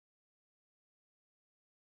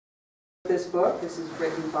This book, this is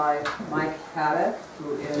written by Mike Haddock,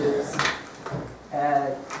 who is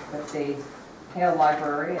at the Hale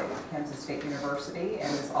Library at Kansas State University and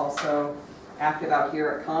is also active out here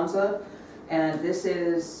at Konza. And this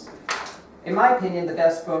is, in my opinion, the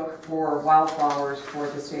best book for wildflowers for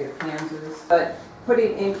the state of Kansas. But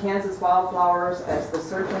putting in Kansas wildflowers as the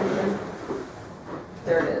search engine,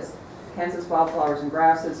 there it is. Kansas wildflowers and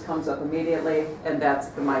grasses comes up immediately, and that's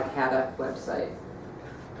the Mike Haddock website.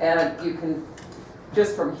 And you can,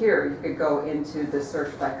 just from here, you could go into the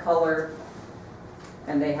search by color,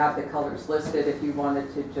 and they have the colors listed if you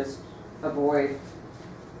wanted to just avoid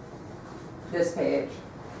this page.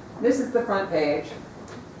 This is the front page.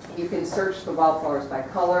 You can search the wildflowers by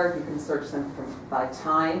color. You can search them by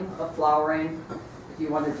time of flowering. If you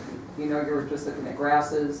wanted to, you were just looking at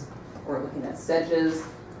grasses or looking at sedges,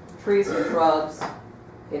 trees and shrubs.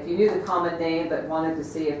 If you knew the common name but wanted to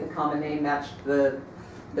see if the common name matched the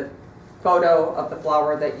photo of the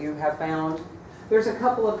flower that you have found, there's a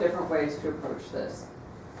couple of different ways to approach this.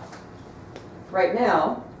 Right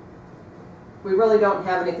now, we really don't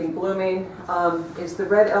have anything blooming. Is the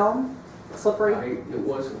red elm slippery? It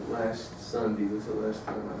wasn't last Sunday. It was the last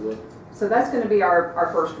time I looked. So that's going to be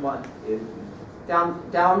our first one.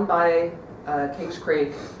 Down by Cakes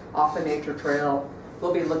Creek, off the nature trail,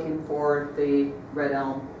 we'll be looking for the red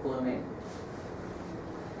elm blooming.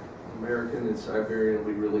 American and Siberian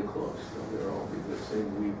will be really close, so they'll all be the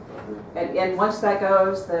same week. And once that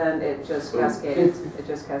goes, then it just cascades. It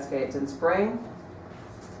just cascades in spring.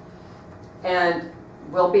 And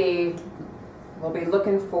we'll be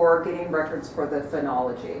looking for getting records for the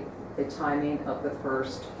phenology, the timing of the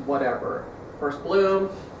first whatever. First bloom,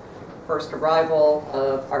 first arrival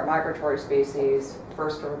of our migratory species,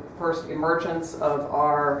 first emergence of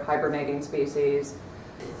our hibernating species.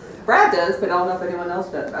 Brad does, but I don't know if anyone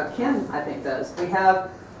else does. Ken, I think, does. We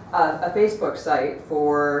have a Facebook site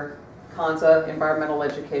for Konza Environmental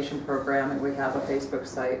Education Program, and we have a Facebook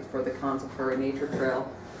site for the Konza Prairie Nature Trail.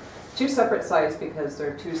 Two separate sites because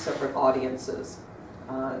they're two separate audiences.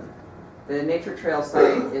 The Nature Trail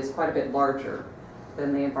site is quite a bit larger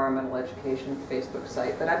than the Environmental Education Facebook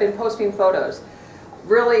site, but I've been posting photos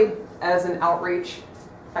really as an outreach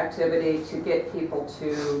activity to get people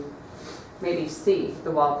to maybe see the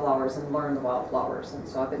wildflowers and learn the wildflowers. And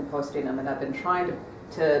so I've been posting them, and I've been trying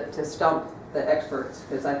to stump the experts,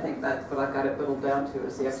 because I think that's what I've got it whittled down to,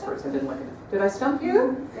 is the experts have been looking at. Did I stump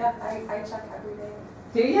you? Yeah, I check every day.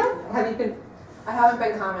 Do you? Have you been? I haven't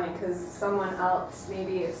been commenting because someone else,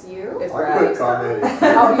 maybe it's you. It's I quit commenting.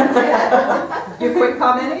 Oh, you did? You quit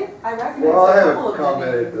commenting? I recognize Well, I a couple haven't of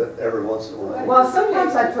commented names. every once in a while. Well,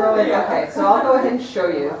 sometimes I throw in, okay, so I'll go ahead and show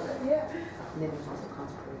you. Yeah.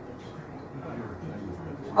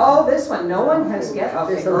 Oh, this one, no one has guessed.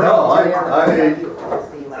 Okay, No, I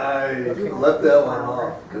left that one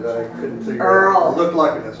off because I couldn't figure Earl. out. It looked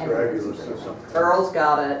like an astragalus or something. Earl's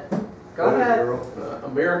got it. Go ahead.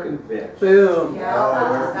 American fish. Boom.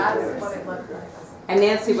 Yeah, that's what it looked like. And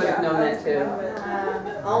Nancy would have known that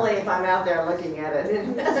too. Only if I'm out there looking at it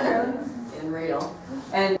in real.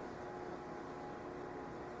 And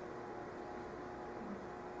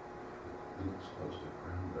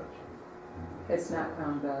it's not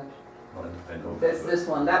crown dutch. This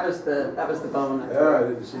one. That was the bone. Yeah, I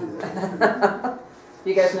didn't see that.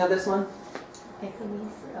 You guys know this one?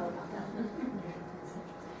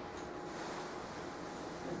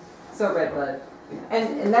 So redbud.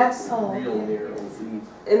 And that's Real narrow leaf.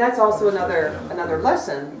 and that's also another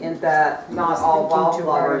lesson in that not all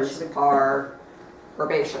wildflowers are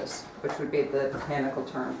herbaceous, which would be the botanical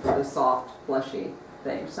term for the soft, fleshy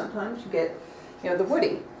thing. Sometimes you get, the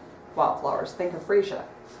woody wildflowers. Think of freesia,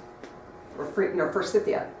 or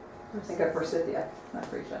forsythia. Think of forsythia, not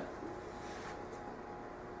freesia.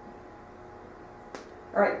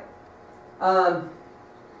 All right.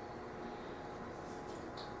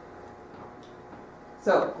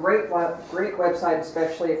 So great website,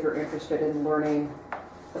 especially if you're interested in learning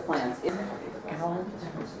the plants.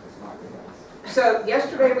 So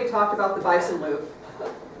yesterday we talked about the Bison Loop,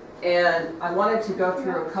 and I wanted to go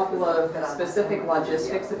through a couple of specific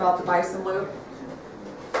logistics about the Bison Loop,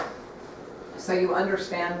 so you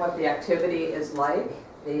understand what the activity is like.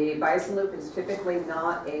 The Bison Loop is typically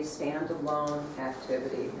not a standalone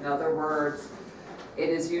activity. In other words, it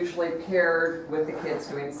is usually paired with the kids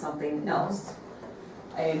doing something else.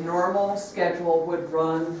 A normal schedule would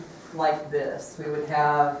run like this. We would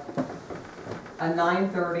have a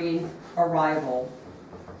 9:30 arrival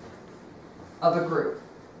of a group,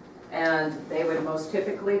 and they would most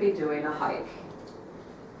typically be doing a hike.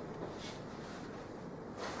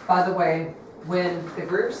 By the way, When the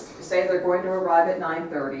groups say they're going to arrive at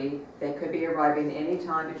 9:30, they could be arriving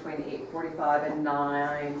anytime between 8:45 and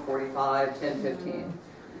 9:45, 10:15.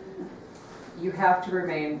 You have to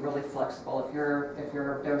remain really flexible. If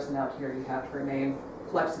you're a docent out here, you have to remain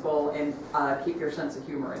flexible and keep your sense of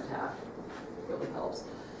humor intact. It really helps.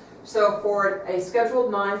 So for a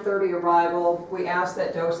scheduled 9:30 arrival, we ask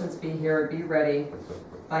that docents be here and be ready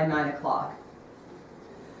by 9 o'clock.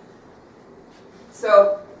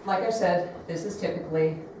 So, like I said, this is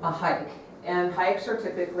typically a hike, and hikes are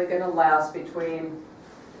typically going to last between,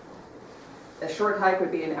 a short hike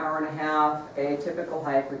would be an hour and a half, a typical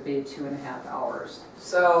hike would be 2.5 hours.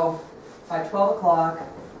 So by 12 o'clock,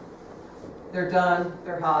 they're done,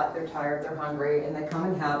 they're hot, they're tired, they're hungry, and they come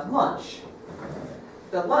and have lunch.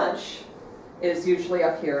 The lunch is usually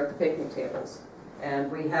up here at the picnic tables,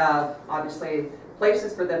 and we have obviously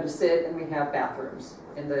places for them to sit, and we have bathrooms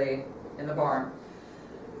in the barn.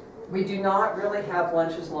 We do not really have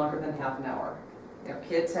lunches longer than half an hour. You know,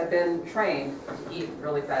 kids have been trained to eat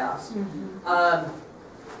really fast.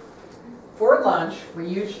 For lunch, we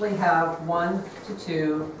usually have 1 to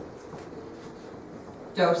 2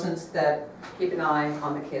 docents that keep an eye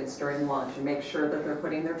on the kids during lunch and make sure that they're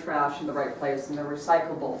putting their trash in the right place and their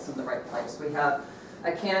recyclables in the right place. We have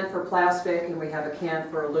a can for plastic, and we have a can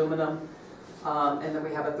for aluminum, and then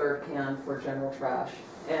we have a third can for general trash.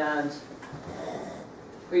 And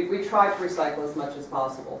we try to recycle as much as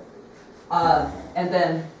possible. And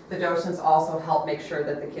then the docents also help make sure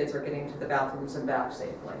that the kids are getting to the bathrooms and back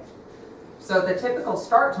safely. So the typical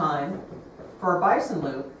start time for a Bison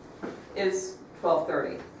Loop is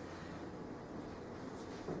 12:30.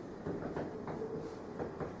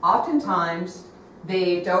 Oftentimes,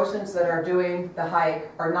 the docents that are doing the hike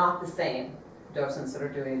are not the same docents that are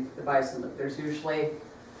doing the Bison Loop. There's usually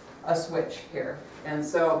a switch here. And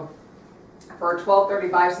so for a 12:30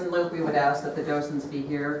 Bison Loop, we would ask that the docents be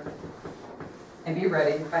here and be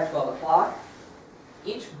ready by 12 o'clock.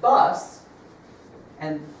 Each bus,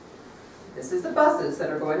 and this is the buses that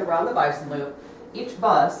are going around the Bison Loop, each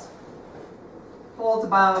bus holds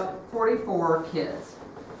about 44 kids.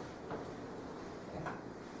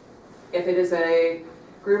 If it is a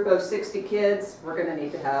group of 60 kids, we're going to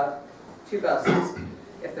need to have 2 buses.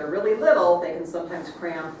 If they're really little, they can sometimes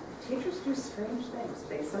cram. Teachers do strange things.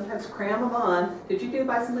 They sometimes cram them on. Did you do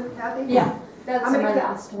Bison Loop, Kathy? Yeah, that's How many my kids?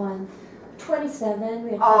 last one. 27,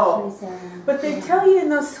 we have Oh. 27. But they tell you in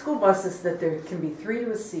those school buses that there can be 3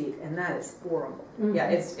 to a seat, and that is horrible. Yeah,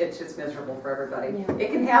 it's just miserable for everybody. Yeah.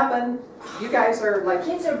 It can happen. You guys are like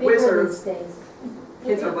Kids are bigger wizards. these days.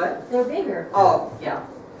 Kids are what? They're bigger. Oh, yeah.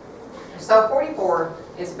 So 44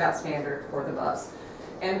 is about standard for the bus.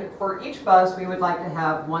 And for each bus, we would like to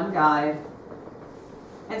have 1 guide.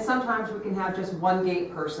 And sometimes we can have just 1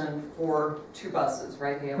 gate person for 2 buses,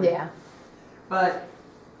 right, Haley? Yeah. But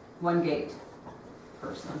 1 gate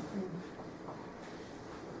person.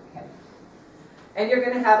 Okay. And you're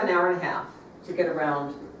going to have an hour and a half to get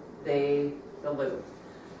around the loop.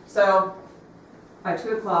 So by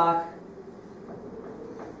 2 o'clock,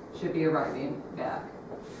 should be arriving back.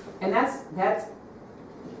 And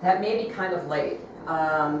that may be kind of late.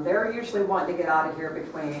 They're usually wanting to get out of here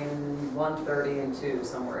between 1:30 and 2,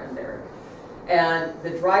 somewhere in there. And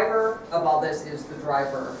the driver of all this is the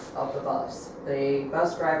driver of the bus. The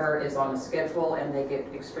bus driver is on a schedule, and they get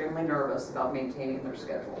extremely nervous about maintaining their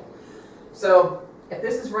schedule. So if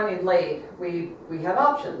this is running late, we have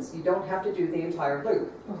options. You don't have to do the entire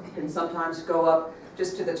loop. You can sometimes go up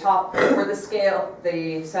just to the top where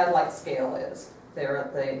the satellite scale is, there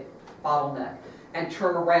at the bottleneck, and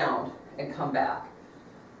turn around and come back.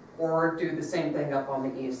 Or do the same thing up on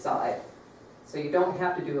the east side. So you don't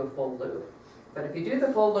have to do a full loop. But if you do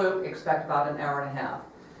the full loop, expect about an hour and a half.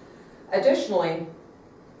 Additionally,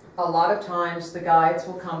 a lot of times the guides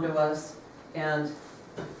will come to us, and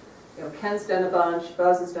Ken's done a bunch,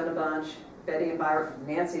 Buzz has done a bunch, Betty and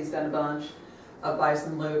Nancy's done a bunch of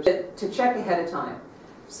Bison Loops to check ahead of time.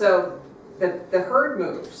 So the herd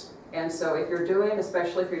moves. And so if you're doing,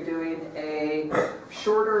 especially if you're doing a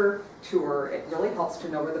shorter tour, it really helps to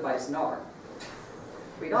know where the bison are.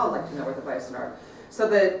 We'd all like to know where the bison are. So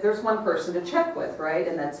there's one person to check with, right?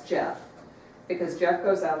 And that's Jeff. Because Jeff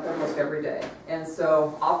goes out there almost every day. And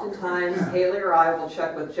so oftentimes Haley or I will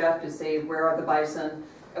check with Jeff to see where are the bison,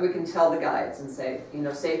 and we can tell the guides and say,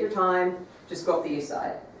 save your time, just go up the east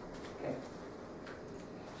side. Okay.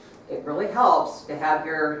 It really helps to have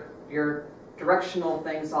your directional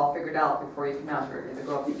things all figured out before you come out here. Either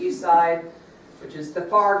go up the east side, which is the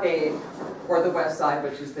far gate, or the west side,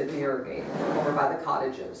 which is the nearer gate, over by the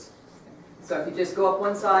cottages. So if you just go up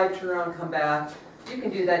one side, turn around, come back, you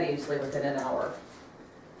can do that easily within an hour.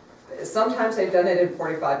 Sometimes they've done it in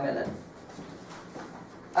 45 minutes.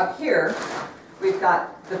 Up here, we've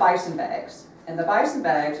got the bison bags. And the bison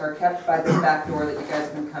bags are kept by this back door that you guys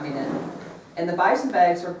have been coming in. And the bison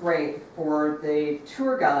bags are great for the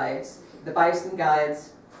tour guides, the bison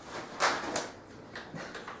guides.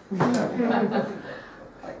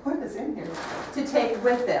 Like, what is in here? To take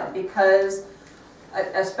with them, because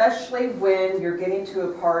especially when you're getting to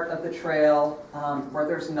a part of the trail where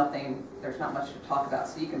there's not much to talk about,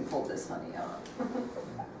 so you can pull this honey out.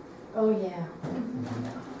 Oh, yeah.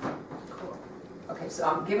 Cool. Okay, so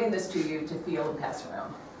I'm giving this to you to feel and pass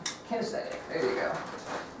around. Kinesthetic, there you go.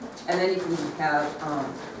 And then you can have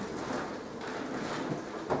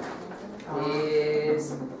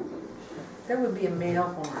these. That would be a male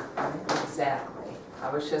horn, right? Exactly. I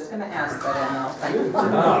was just going to ask that, Emma. Thank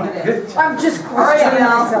you. I'm just All right, questioning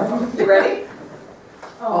Emma. myself. You ready?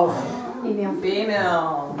 Oh, Female.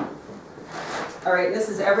 Female. All right, this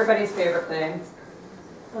is everybody's favorite thing.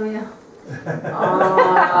 Oh, yeah.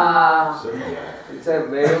 Ah. Is that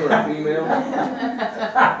male or female?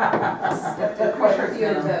 What's your Few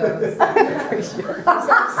of female? those.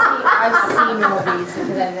 I've seen all these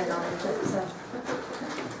because I didn't know so.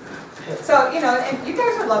 So, you know, and you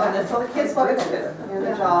guys are loving this, so the kids love it too, and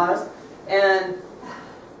the jaws. And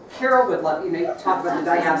Carol would love, you know, you talk about the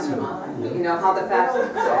diastema, you know, how the fact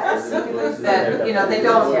that, you know, they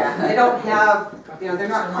don't have, you know, they're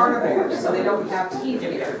not carnivores, so they don't have teeth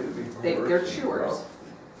either. They're chewers.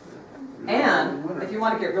 And if you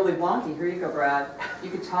want to get really wonky, here you go, Brad. You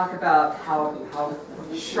could talk about how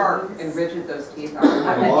sharp and rigid those teeth are.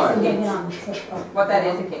 What that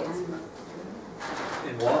indicates.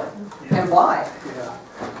 And why? And why? Yeah.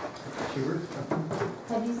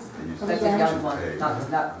 Have you? That's a young one,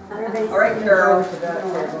 not. Everybody's All right, sitting Carol. at the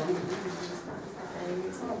table.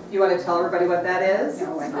 You want to tell everybody what that is? Too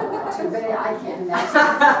bad I can't imagine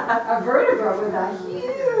a vertebra with a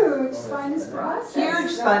huge spinous process.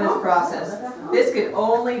 Huge spinous process. This could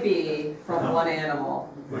only be from one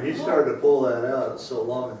animal. When you started to pull that out, it's so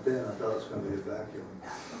long and thin, I thought it was gonna be a vacuum.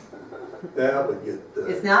 That would get.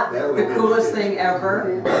 It's not that would the get coolest kids. thing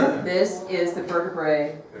ever. This is the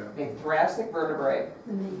vertebrae, Yeah. a thoracic vertebrae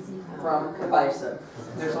Amazing. from the bison.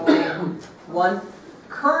 There's only one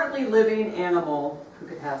currently living animal who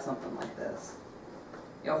could have something like this.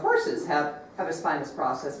 You know, horses have a spinous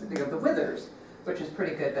process, but they have the withers, which is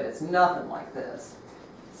pretty good, but it's nothing like this.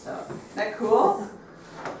 So, isn't that cool?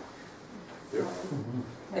 Yeah.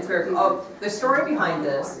 It's very cool. Oh, the story behind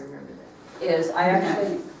this is I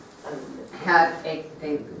actually had a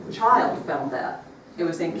child film that. It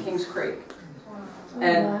was in Kings Creek.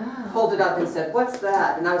 And wow. pulled it up and said, "What's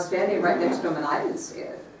that?" And I was standing right next to him and I didn't see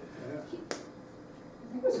it. I think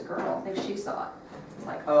it was a girl. I think she saw it. It's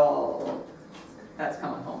like, oh, that's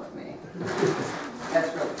coming home with me. That's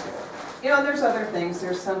really cool. You know, and there's other things.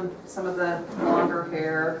 There's some of the longer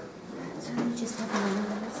hair. So you just have one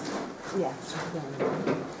of those? yeah.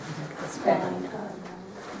 Spine.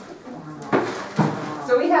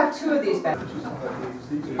 So we have two of these back.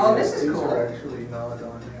 Oh, this is These cool. are actually not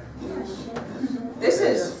on here. This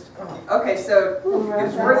is, okay, so where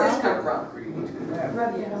did this come from?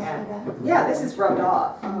 Yeah, this is rubbed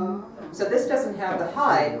off. So this doesn't have the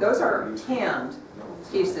hide. Those are tanned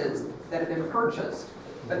pieces that have been purchased,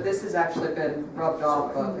 but this has actually been rubbed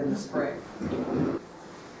off of in the spring.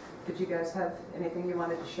 Did you guys have anything you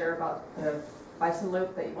wanted to share about the Bison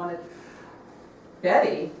Loop that you wanted?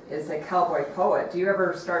 Betty is a cowboy poet. Do you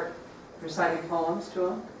ever start reciting poems to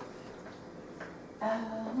him?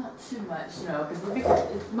 Not too much, no,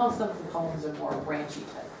 because most of the poems are more branchy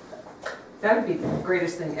type. That would be the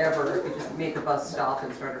greatest thing ever if you just made the bus stop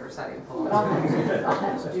and started reciting poems. But I'll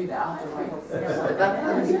have to do that. I'll have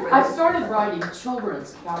to write. I've started writing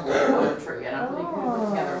children's cowboy poetry, and I'm putting it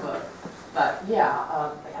together a book. But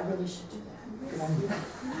yeah, I really should do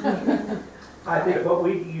that. I think what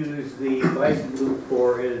we use the Bison Loop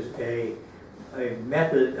for is a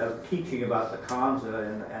method of teaching about the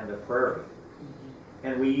Konza and the Prairie.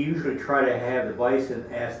 And we usually try to have the bison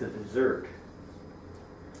as the dessert.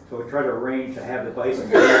 So we try to arrange to have the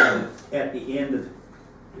bison at the end of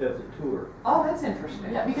the tour. Oh, that's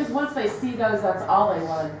interesting. Yeah, because once they see those, that's all they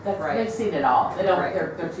want. Right. They've seen it all. They don't. Right.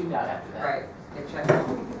 They're tuned out after that. Right. They check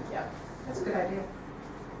it. Yeah. That's a good idea.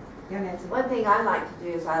 Yeah, Nancy. One thing I like to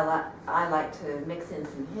do is I like to mix in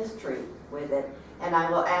some history with it, and I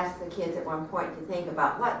will ask the kids at one point to think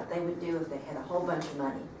about what they would do if they had a whole bunch of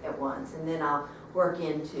money at once, and then I'll work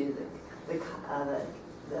into the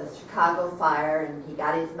Chicago fire, and he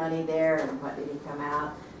got his money there, and what did he come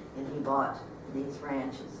out, and he bought these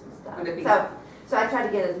ranches and Would it be- stuff. So I try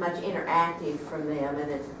to get as much interactive from them,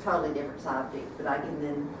 and it's a totally different subject, but I can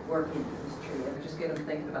then work into history. And just get them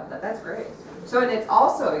thinking about that. That's great. So, and it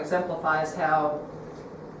also exemplifies how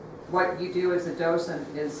what you do as a docent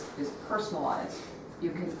is personalized.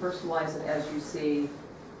 You can personalize it as you see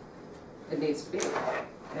it needs to be,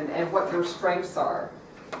 and what your strengths are,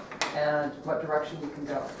 and what direction you can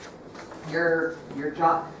go. Your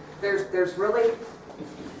job, there's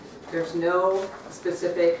no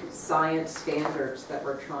specific science standards that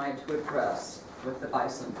we're trying to address with the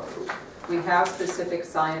Bison Loop. We have specific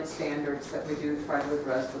science standards that we do try to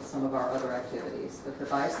address with some of our other activities, but the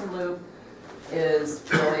Bison Loop is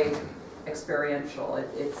really experiential.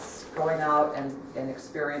 It's going out and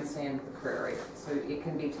experiencing the prairie. So it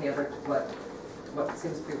can be tailored to what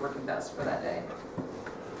seems to be working best for that day.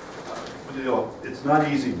 You know, it's not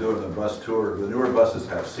easy doing a bus tour. The newer buses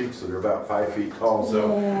have seats that are about 5 feet tall,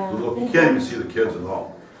 so you can't even see the kids at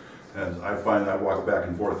all. And I find I walk back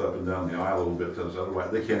and forth up and down the aisle a little bit, because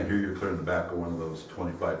otherwise they can't hear you clear in the back of one of those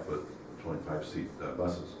 25-seat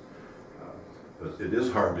buses. But it is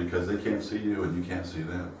hard because they can't see you and you can't see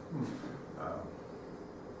them.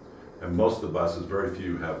 And most of the buses, very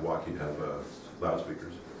few have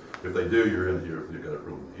loudspeakers. If they do, you got it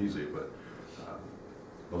real easy. But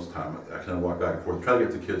most of the time, I kind of walk back and forth, try to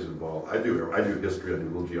get the kids involved. I do history, I do a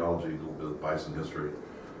little geology, a little bit of bison history,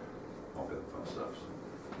 all that fun stuff. So.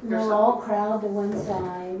 They'll all crowd to one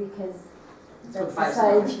side because that's the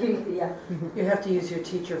side you, You have to use your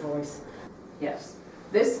teacher voice. Yes.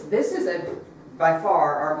 This is by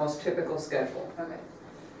far our most typical schedule. Okay.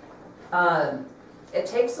 It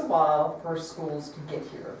takes a while for schools to get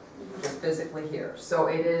here, just physically here. So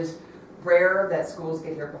it is rare that schools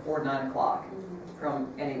get here before 9 o'clock from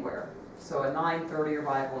anywhere. So a 9:30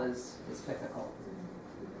 arrival is typical.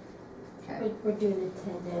 Okay. we're doing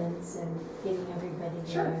attendance and getting everybody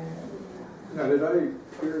Sure. there. Now, did I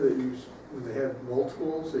hear that when they have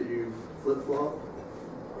multiples, that you flip-flop?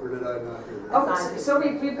 Or did I not hear that? Oh, so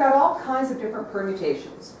we've got all kinds of different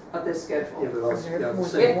permutations of this schedule. Yeah, but also, yeah, at the If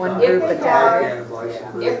same one time, group like attack- and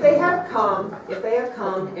Bison Loop. If they have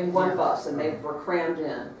come in one bus and they were crammed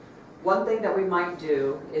in, one thing that we might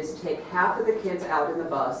do is take half of the kids out in the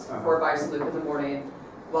bus for Bison Loop in the morning,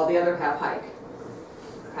 while the other half hike,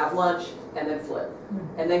 have lunch, and then flip,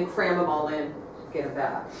 and then cram them all in, get them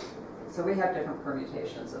back. So we have different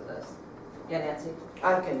permutations of this. Yeah, Nancy?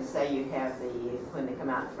 I was going to say you have when they come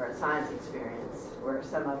out for a science experience, where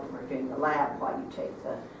some of them are doing the lab while you take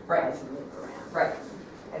the Bison Loop around. Right.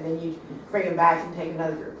 And then you bring them back and take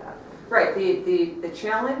another group out. Right. The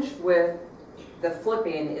challenge with the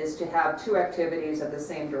flipping is to have two activities of the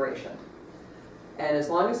same duration. And as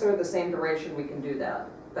long as they're the same duration, we can do that.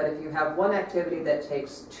 But if you have one activity that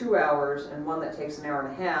takes 2 hours and one that takes an hour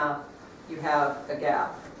and a half, you have a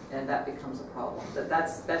gap, and that becomes a problem. But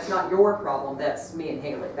that's not your problem, that's me and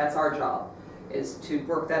Haley. That's our job, is to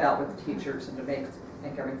work that out with the teachers and to make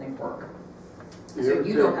everything work. So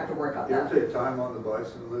you don't have to worry about You that. ever take time on the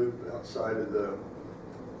Bison Loop outside of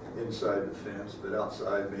inside the fence, but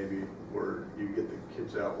outside maybe where you get the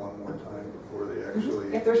kids out one more time before they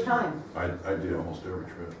actually... If there's time. I do almost every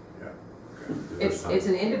trip. Yeah. It's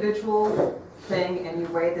an individual thing, and you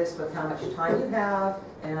weigh this with how much time you have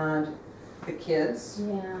and the kids.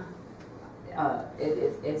 Yeah.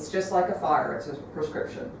 It's just like a fire, it's a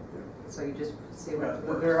prescription. So you just see what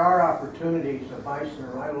works. There are opportunities, the bison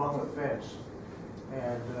are right along the fence,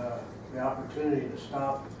 and the opportunity to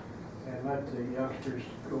stop and let the youngsters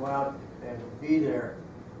go out and be there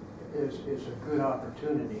is a good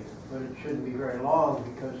opportunity, but it shouldn't be very long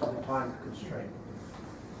because of the time constraint.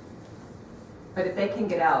 But if they can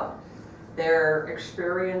get out, their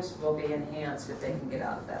experience will be enhanced if they can get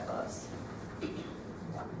out of that bus.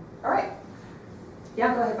 All right.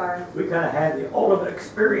 Yeah, go ahead, Byron. We kind of had the ultimate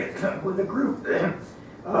experience with a group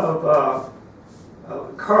of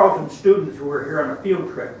Carleton students who were here on a field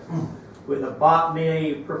trip with a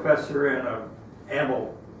botany professor and a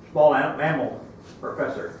small mammal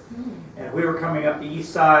professor. And we were coming up the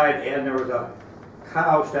east side, and there was a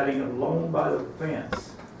cow standing alone by the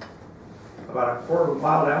fence, about a quarter of a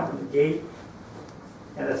mile down from the gate.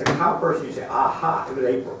 And as a cow person, you say, aha, it was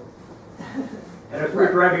April. And as we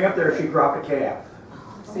were driving up there, she dropped a calf.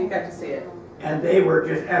 So you got to see it. And they were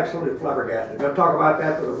just absolutely flabbergasted. They'll talk about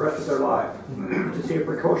that for the rest of their life, to see a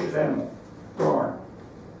precocious animal born.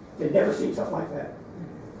 They'd never seen something like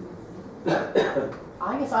that.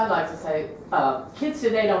 I guess I'd like to say, kids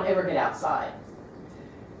today don't ever get outside.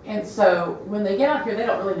 And so when they get out here, they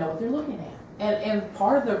don't really know what they're looking at. And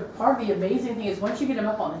part of the amazing thing is once you get them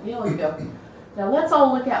up on the hill, you go, now let's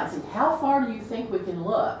all look out and see how far do you think we can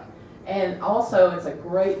look. And also, it's a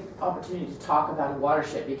great opportunity to talk about a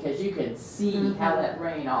watershed because you can see how that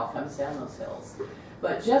rain all comes down those hills.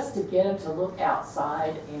 But just to get them to look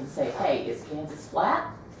outside and say, hey, is Kansas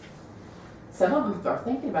flat? Some of them are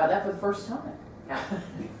thinking about that for the first time. Yeah.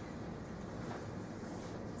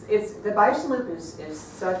 The Bison Loop is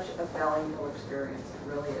such a valuable experience,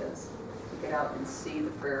 it really is, to get out and see the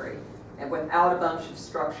prairie, and without a bunch of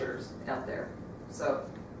structures out there. So,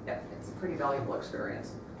 yeah, it's a pretty valuable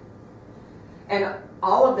experience. And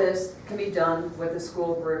all of this can be done with a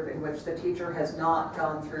school group in which the teacher has not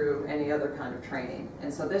gone through any other kind of training.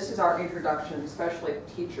 And so this is our introduction, especially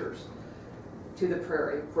of teachers, to the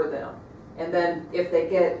prairie for them. And then if they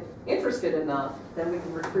get interested enough, then we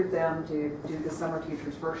can recruit them to do the summer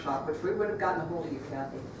teachers workshop, which we would have gotten a hold of you,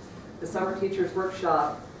 Kathy. The summer teachers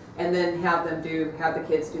workshop, and then have the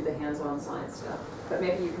kids do the hands-on science stuff. But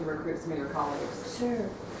maybe you can recruit some of your colleagues. Sure.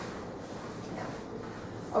 Yeah.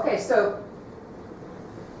 Okay, so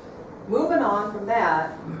moving on from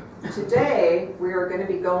that, today we're going to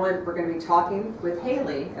be talking with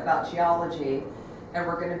Haley about geology, and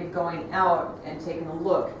we're going to be going out and taking a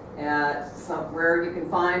look at where you can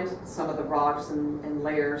find some of the rocks and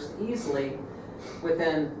layers easily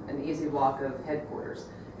within an easy walk of headquarters.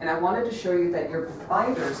 And I wanted to show you that your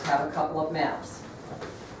binders have a couple of maps,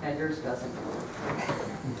 and yours doesn't.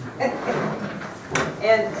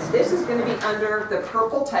 And this is going to be under the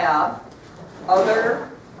purple tab, Other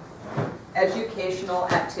Educational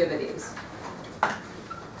Activities.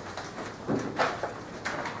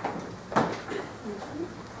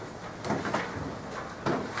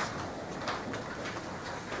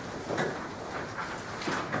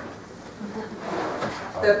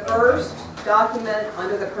 The first document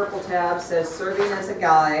under the purple tab says Serving as a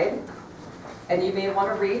Guide, and you may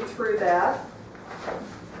want to read through that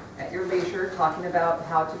at your leisure, talking about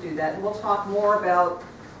how to do that. And we'll talk more about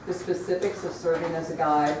the specifics of serving as a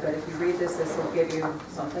guide, but if you read this will give you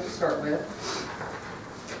something to start with.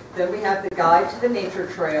 Then we have the Guide to the Nature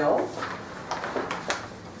Trail,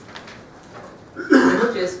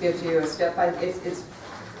 which just gives you a it's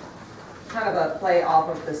kind of a play off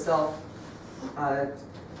of the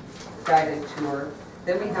guided tour.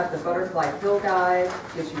 Then we have the Butterfly Hill Guide,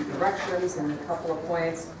 gives you directions and a couple of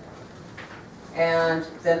points. And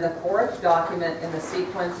then the fourth document in the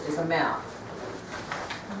sequence is a map.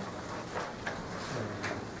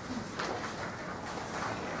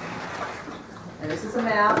 And this is a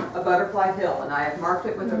map of Butterfly Hill, and I have marked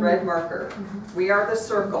it with a red marker. We are the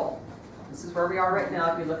circle. This is where we are right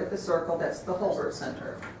now. If you look at the circle, that's the Holbert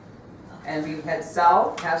Center. And we head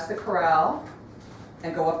south past the corral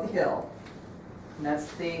and go up the hill. And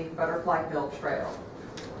that's the Butterfly Hill Trail.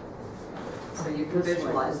 So you can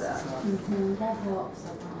visualize that. That helps a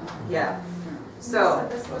lot. Yeah. So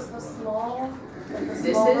this was the small.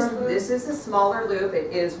 this is a smaller loop.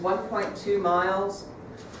 It is 1.2 miles.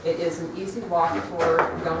 It is an easy walk for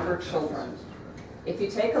younger children. If you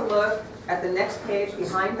take a look at the next page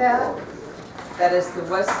behind that, that is the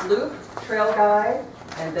West Loop Trail Guide,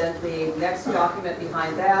 and then the next document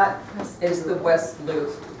behind that is the West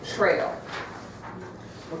Loop Trail.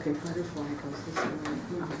 Okay, butterfly goes this way.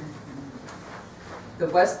 The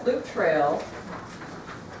West Loop Trail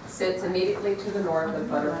sits immediately to the north of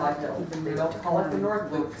Butterfly Hill. They don't call it the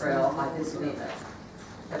North Loop Trail, I just name it.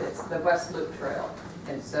 But it's the West Loop Trail.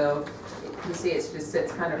 And so you can see it just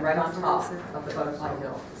sits kind of right on top of the Butterfly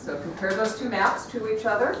Hill. So compare those two maps to each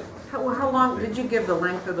other. How long did you give the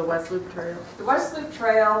length of the West Loop Trail? The West Loop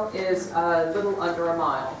Trail is a little under a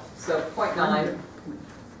mile, so 0.9.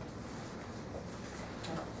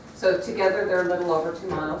 So together they're a little over 2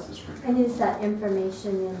 miles. And is that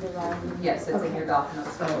information in the writing? Yes, it's in Okay. your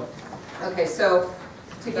documents. Okay, so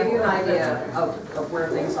to give you an idea of where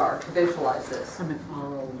things are, to visualize this. I'm in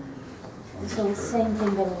follow. So same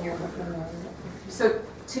thing that we're looking at. So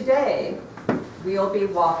today, we'll be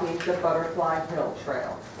walking the Butterfly Hill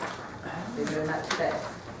Trail. We're doing that today.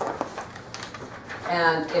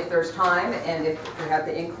 And if there's time and if we have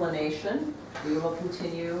the inclination, we will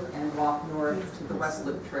continue and walk north to the West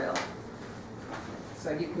Loop Trail.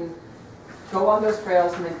 So you can go on those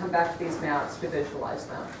trails and then come back to these maps to visualize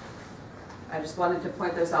them. I just wanted to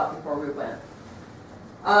point those out before we went.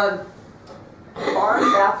 Bar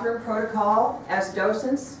and bathroom protocol, as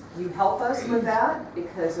docents, you help us with that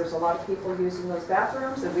because there's a lot of people using those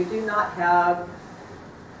bathrooms, and we do not have,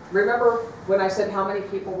 remember when I said how many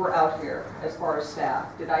people were out here as far as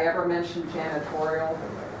staff? Did I ever mention janitorial?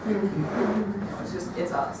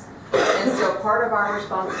 It's us. And so part of our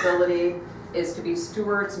responsibility is to be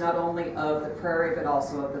stewards not only of the prairie but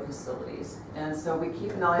also of the facilities. And so we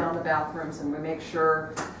keep an eye on the bathrooms and we make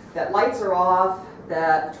sure that lights are off,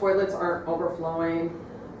 that toilets aren't overflowing.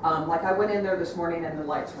 Like I went in there this morning and the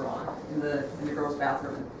lights were on in the girls'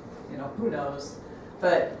 bathroom, and, you know, who knows.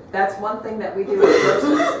 But that's one thing that we do as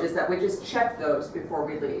docents, is that we just check those before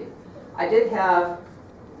we leave. I did have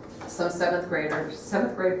some seventh grade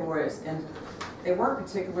boys, and they weren't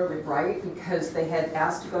particularly bright because they had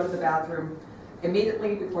asked to go to the bathroom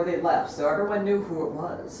immediately before they left, so everyone knew who it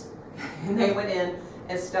was. And they went in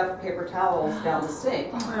and stuffed paper towels down the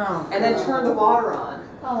sink, and then turned the water on.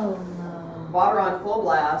 Oh, no. Water on full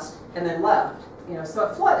blast, and then left. You know, so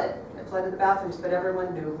it flooded. It flooded the bathrooms, but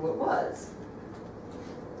everyone knew who it was.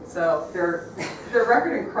 So their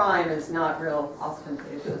record in crime is not real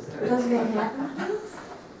ostentatious. Doesn't it happen?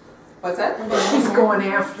 What's that? She's going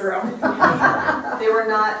after them. They were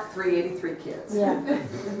not 383 kids. Yeah.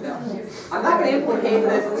 No. I'm not going to implicate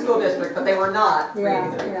this school district, but they were not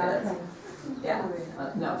 383 Yeah, kids. okay. Yeah,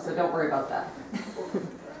 no, so don't worry about that.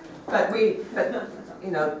 But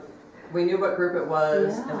you know, we knew what group it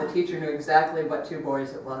was, and the teacher knew exactly what two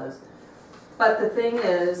boys it was. But the thing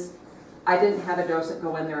is, I didn't have a docent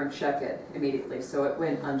go in there and check it immediately, so it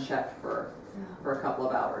went unchecked for a couple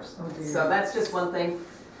of hours. So that's just one thing,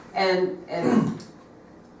 and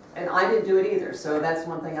I didn't do it either, so that's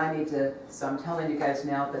one thing I need to, so I'm telling you guys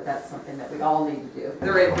now that that's something that we all need to do.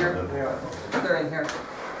 They're in here. They're in here.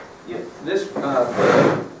 Yeah, this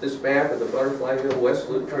map of the Butterfly Hill West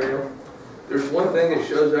Loop Trail, there's one thing that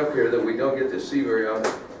shows up here that we don't get to see very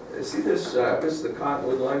often. See this, this is the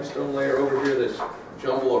cottonwood limestone layer over here, this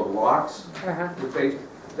jumble of rocks.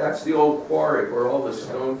 That's the old quarry where all the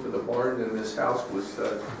stone for the barn and this house was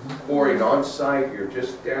quarried on site here,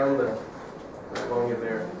 just down right along in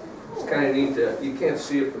there. It's kind of neat to, you can't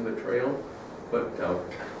see it from the trail, but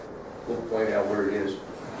we'll point out where it is.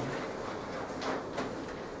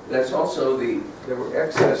 That's also there were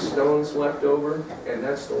excess stones left over, and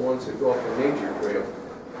that's the ones that go up the nature trail.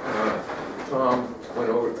 Tom went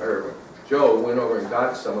over, or Joe went over and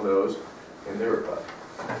got some of those, and they're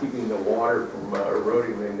keeping the water from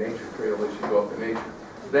eroding the nature trail as you go up the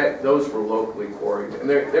nature. Those were locally quarried, and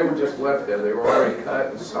they were just left there. They were already cut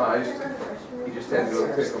and sized. You just had to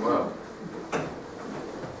go pick them up.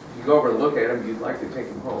 If you go over and look at them, you'd like to take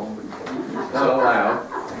them home, but it's not allowed.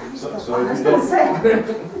 So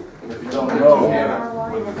if you don't know,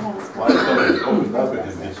 when the limestone is opened up,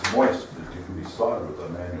 it's moist. It can be sawed with a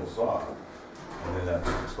manual saw. And then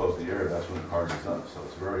after it's exposed to the air, that's when it hardens up. So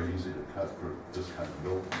it's very easy to cut for this kind of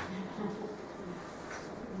building.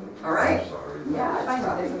 All right. Sorry. Yeah,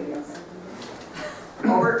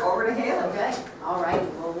 Over to Haley. Okay, all right,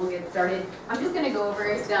 well, we'll get started. I'm just gonna go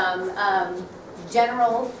over some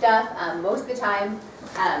general stuff. Most of the time,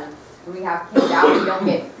 when we have kids out,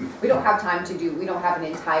 we don't have time to do, we don't have an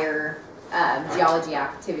entire geology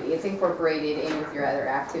activity. It's incorporated in with your other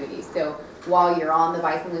activities. So while you're on the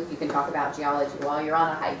Bison Loop, you can talk about geology. While you're on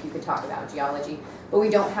a hike, you can talk about geology. But we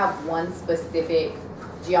don't have one specific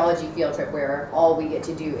geology field trip where all we get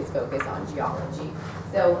to do is focus on geology.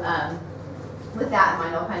 So with that in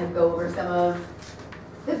mind, I'll kind of go over some of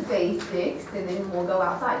the basics, and then we'll go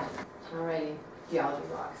outside. Alrighty, geology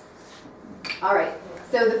rocks. All right,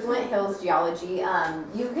 so the Flint Hills geology,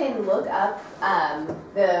 you can look up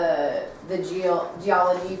the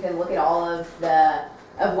geology. You can look at all of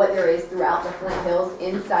what there is throughout the Flint Hills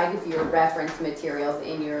inside of your reference materials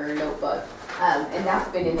in your notebook. And that's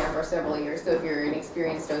been in there for several years, so if you're an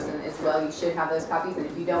experienced docent as well, you should have those copies, and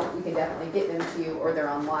if you don't, we can definitely get them to you, or they're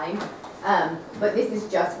online. But this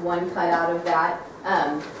is just one cutout of that.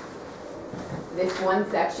 This one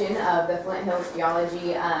section of the Flint Hills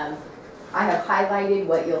geology, I have highlighted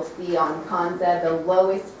what you'll see on Konza. The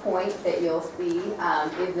lowest point that you'll see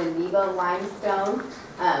is the Neva limestone,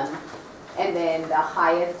 and then the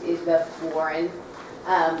highest is the Florence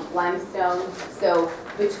limestone. So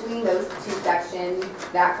between those two sections,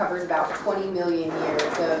 that covers about 20 million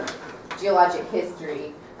years of geologic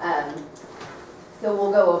history. So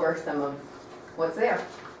we'll go over some of what's there.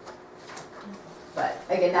 But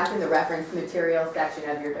again, that's in the reference material section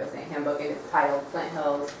of your docent handbook, and it's titled Flint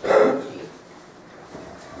Hills Geology.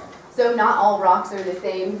 So not all rocks are the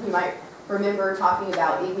same. You might remember talking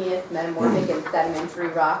about igneous, metamorphic, and sedimentary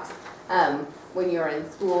rocks when you were in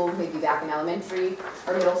school, maybe back in elementary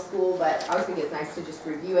or middle school, but I always think it's nice to just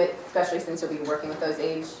review it, especially since you'll be working with those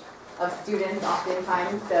age of students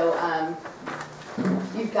oftentimes. So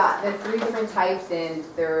you've got the three different types, and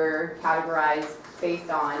they're categorized based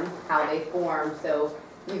on how they form. So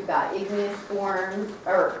you've got igneous forms,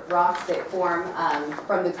 or rocks that form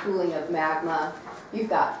from the cooling of magma. You've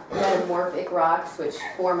got metamorphic rocks, which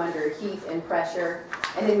form under heat and pressure.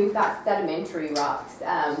 And then we've got sedimentary rocks,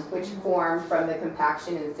 which form from the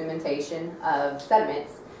compaction and cementation of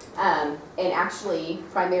sediments. And actually,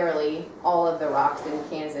 primarily, all of the rocks in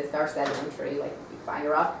Kansas are sedimentary. Like if you find a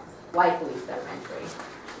rock, likely sedimentary.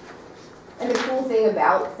 And the cool thing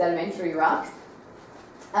about sedimentary rocks,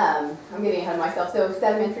 I'm getting ahead of myself. So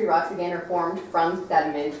sedimentary rocks, again, are formed from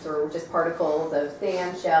sediments or just particles of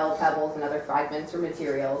sand, shell, pebbles, and other fragments or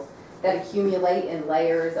materials that accumulate in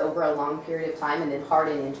layers over a long period of time and then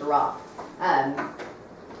harden into rock.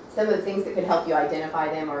 Some of the things that could help you identify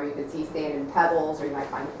them are you could see sand and pebbles, or you might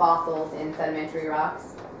find fossils in sedimentary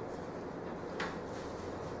rocks.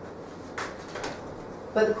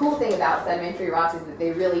 But the cool thing about sedimentary rocks is that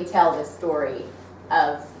they really tell the story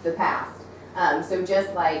of the past. So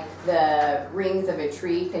just like the rings of a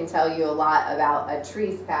tree can tell you a lot about a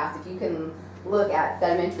tree's past, if you can look at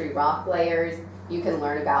sedimentary rock layers, you can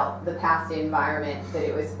learn about the past environment that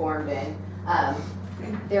it was formed in.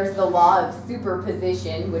 There's the law of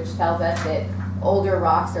superposition, which tells us that older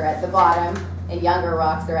rocks are at the bottom and younger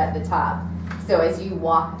rocks are at the top. So as you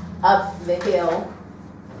walk up the hill,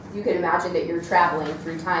 you can imagine that you're traveling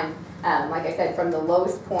through time. Like I said, from the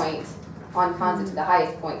lowest point on Konza to the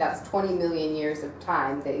highest point, that's 20 million years of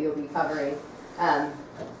time that you'll be covering.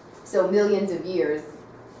 So millions of years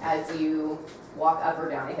as you walk up or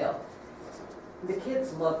down a hill. The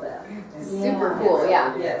kids love that. Super cool,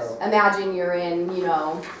 yeah. Yes. Imagine you're in, you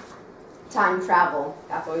know, time travel.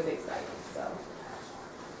 That's always exciting, so.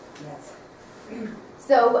 Yes.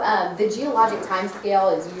 So the geologic time scale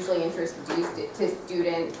is usually introduced to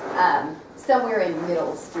students somewhere in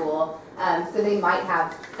middle school. So they might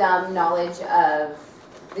have some knowledge of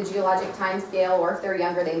the geologic time scale, or if they're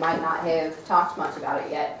younger, they might not have talked much about it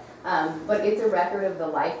yet. But it's a record of the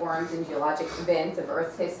life forms and geologic events of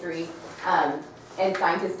Earth's history. And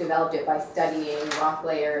scientists developed it by studying rock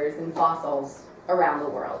layers and fossils around the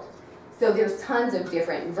world. So there's tons of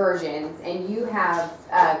different versions, and you have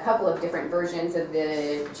a couple of different versions of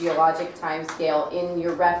the geologic time scale in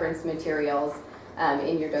your reference materials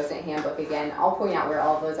in your docent handbook. Again, I'll point out where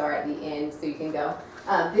all of those are at the end so you can go.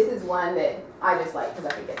 This is one that I just like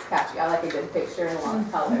because I think it's catchy. I like a good picture and a lot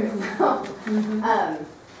of colors.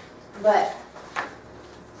 But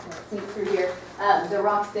let's see through here. The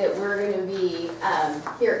rocks that we're going to be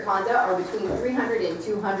here at Konza are between 300 and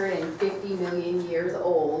 250 million years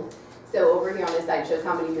old. So over here on this side shows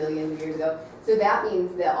how many millions of years ago. So that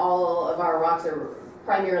means that all of our rocks are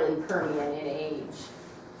primarily Permian in age.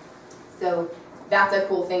 So that's a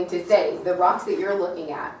cool thing to say. The rocks that you're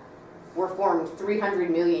looking at were formed 300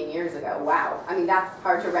 million years ago. Wow. I mean, that's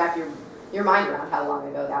hard to wrap your mind around how long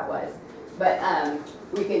ago that was. But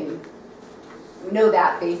we can know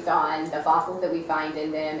that based on the fossils that we find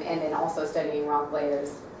in them, and then also studying rock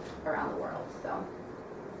layers around the world. So,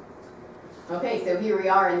 okay, so here we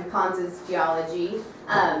are in Konza's geology.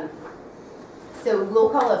 So we'll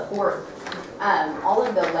call it fork. All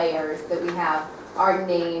of the layers that we have are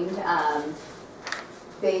named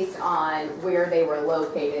based on where they were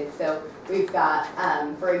located. So we've got,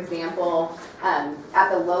 for example, at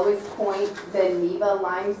the lowest point, the Neva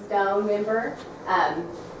limestone, remember?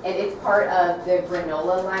 And it's part of the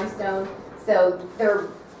granola limestone. So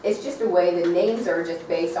it's just a way, the names are just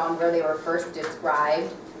based on where they were first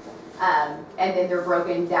described. And then they're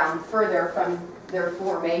broken down further from their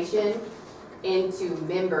formation into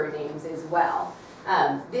member names as well.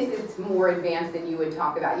 This is more advanced than you would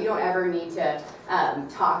talk about. You don't ever need to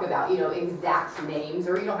talk about, exact names,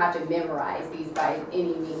 or you don't have to memorize these by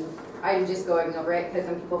any means. I'm just going over it because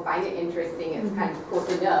some people find it interesting. It's kind of cool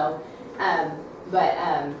to know. But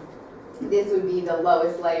this would be the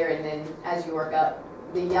lowest layer, and then as you work up,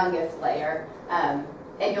 the youngest layer.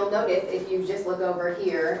 And you'll notice if you just look over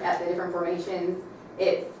here at the different formations,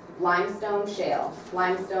 it's limestone shale,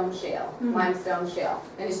 limestone shale, limestone shale.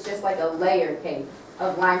 And it's just like a layer cake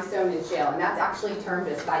of limestone and shale, and that's actually termed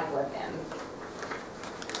a cyclothem.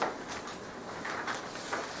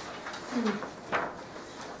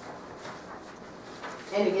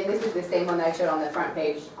 And again, this is the same one that I showed on the front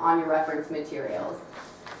page on your reference materials.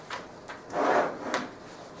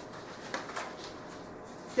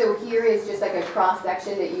 So here is just like a cross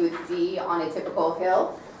section that you would see on a typical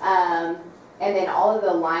hill. And then all of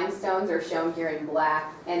the limestones are shown here in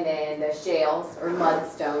black, and then the shales or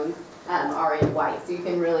mudstones are in white. So you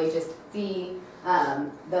can really just see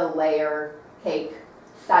the layer cake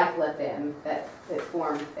cyclothem that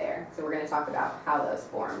formed there. So we're going to talk about how those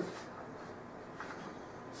formed.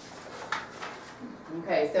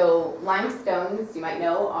 Okay, so limestones, you might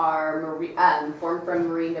know, are formed from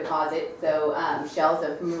marine deposits. So shells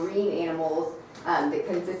of marine animals that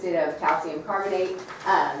consisted of calcium carbonate.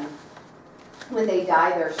 When they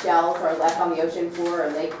die, their shells are left on the ocean floor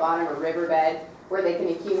or lake bottom or riverbed, where they can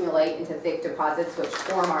accumulate into thick deposits which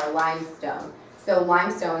form our limestone. So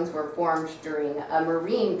limestones were formed during a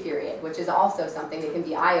marine period, which is also something that can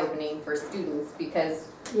be eye-opening for students because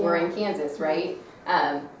we're in Kansas, right?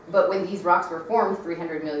 But when these rocks were formed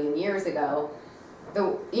 300 million years ago,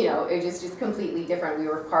 it was just completely different. We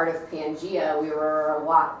were part of Pangea. We were a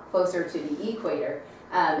lot closer to the equator.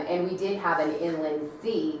 And we did have an inland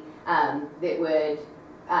sea that would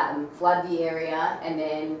flood the area, and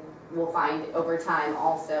then we'll find over time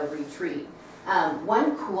also retreat.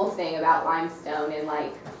 One cool thing about limestone, and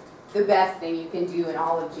like the best thing you can do in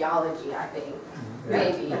all of geology, I think,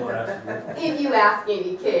 maybe, if you ask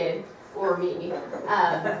any kid or me,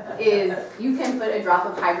 is you can put a drop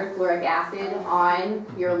of hydrochloric acid on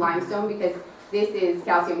your limestone, because this is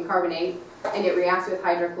calcium carbonate and it reacts with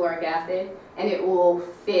hydrochloric acid and it will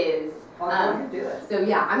fizz. So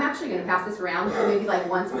yeah, I'm actually going to pass this around, so maybe like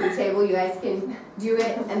once per table you guys can do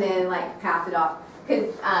it and then like pass it off,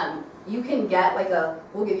 because you can get like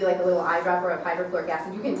we'll give you like a little eyedropper of hydrochloric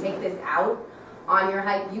acid. You can take this out on your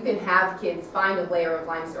hike. You can have kids find a layer of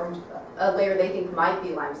limestone, a layer they think might be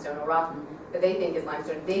limestone or rock that they think is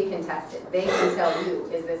limestone. They can test it. They can tell you,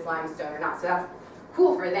 is this limestone or not. So that's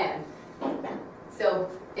cool for them. So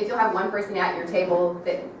if you'll have one person at your table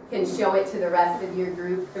that can show it to the rest of your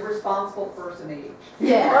group. The responsible person each.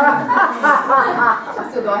 Yeah.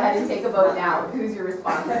 So go ahead and take a vote now. Who's your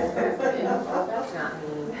responsible person? Oh, that's not me.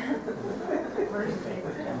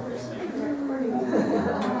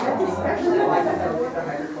 Especially like the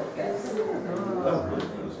hydrochloric acid.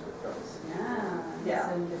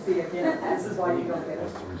 Yeah. See, again, this is why you don't get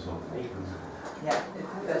it. Yeah.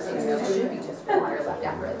 It should be just water left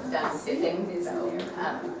after it's done sifting. So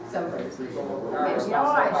some people will manage to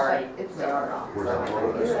but it's still wrong.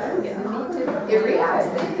 It reacts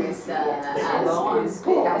with calcium.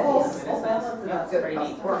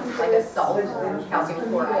 Like a salt, calcium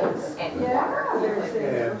chloride, and water.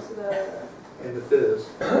 And the fizz.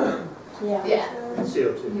 Yeah. And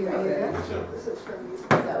CO2. So.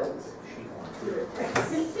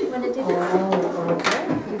 When it did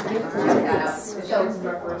So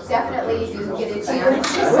definitely, if you get a chance,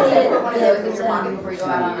 put one of those in your pocket before you go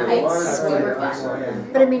out on a hike. Super fun.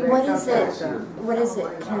 But I mean, what is it? What is it?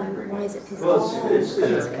 Why is it feasible? Well, it's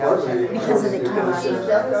Because of the chemistry.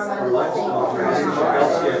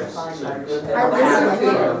 I listen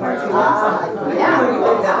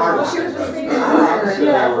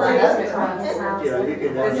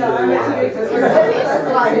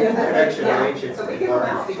like you can actually ancient. So you're going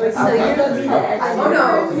to be the expert. Oh, no.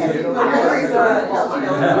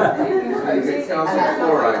 Calcium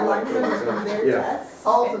chloride. Yeah.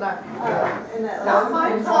 Holes in our,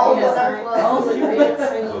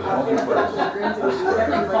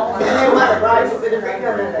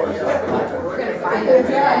 We're going to find it.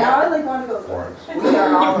 Yeah, now I like want to go. We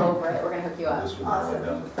are all over it. We're going to hook you up. This one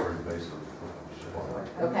down the very base of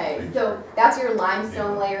Okay, so that's your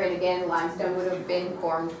limestone layer, and again, limestone would have been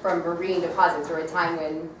formed from marine deposits, or a time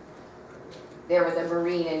when there was a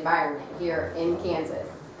marine environment here in Kansas.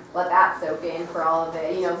 Let that soak in for all of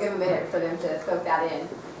it, give a minute for them to soak that in.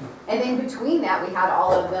 And then between that, we had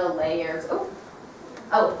all of the layers.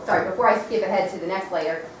 Oh, sorry, before I skip ahead to the next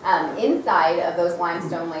layer, inside of those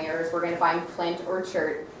limestone layers, we're going to find flint or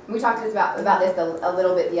chert. And we talked about this a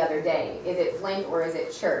little bit the other day. Is it flint or is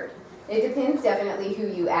it chert? It depends definitely who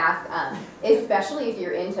you ask, especially if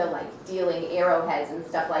you're into like dealing arrowheads and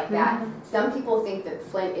stuff like that. Some people think that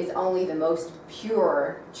flint is only the most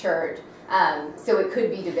pure chert, so it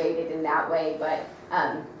could be debated in that way, but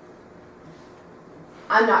I'm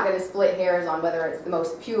not going to split hairs on whether it's the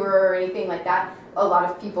most pure or anything like that. A lot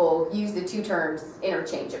of people use the two terms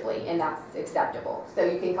interchangeably, and that's acceptable. So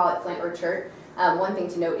you can call it flint or chert. One thing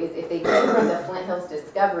to note is if they go from the Flint Hills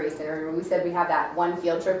Discovery Center, we said we have that one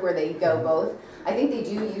field trip where they go both. I think they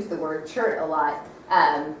do use the word chert a lot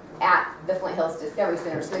at the Flint Hills Discovery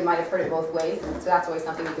Center, so they might have heard it both ways. And so that's always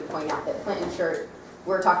something you could point out, that flint and chert,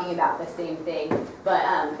 we're talking about the same thing. But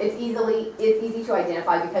it's easy to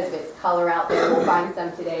identify because of its color out there. We'll find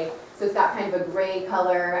some today. So it's got kind of a gray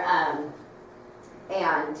color,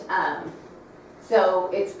 so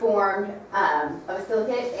it's formed of a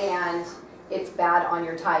silicate, and it's bad on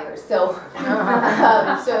your tires. So,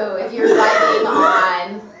 so if you're driving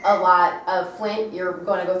on a lot of flint, you're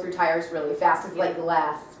going to go through tires really fast. It's like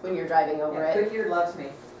glass when you're driving over it. Goodyear loves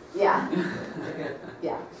me. Yeah.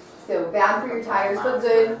 Yeah. So bad for your tires, but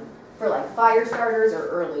good for like fire starters or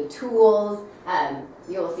early tools.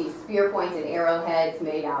 You'll see spear points and arrowheads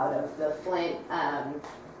made out of the flint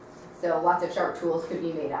So lots of sharp tools could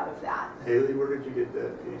be made out of that. Haley, where did you get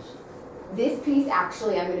that piece? This piece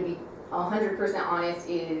actually, I'm going to be 100% honest,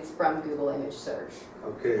 is from Google image search.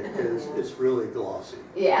 Okay, because it's really glossy.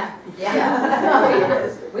 Yeah, yeah. It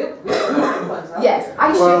is. Yes,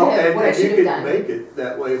 I should Well, have, what I and you should have can done. make it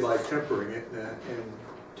that way by tempering it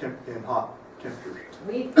in hot temperatures.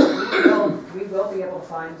 We will be able to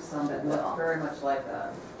find some that look very much like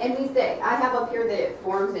that. And we say, I have up here that it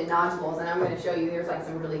forms in nodules, and I'm going to show you, there's like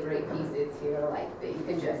some really great pieces here, like that you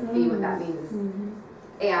can just see what that means.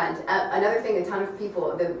 And another thing, a ton of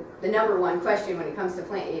people, the number one question when it comes to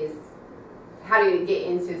plant is, how do you get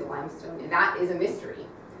into the limestone? And that is a mystery.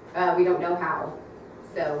 We don't know how.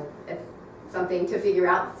 So it's something to figure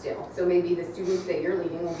out still. So maybe the students that you're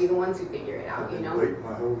leading will be the ones who figure it out, you know? I've been waiting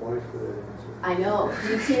my whole life for that answer. I know,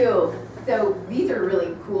 me too. So these are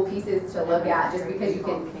really cool pieces to look at just because you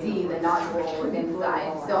can see the nodule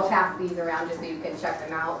inside. So I'll pass these around just so you can check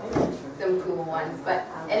them out. Some cool ones.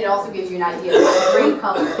 And it also gives you an idea of the green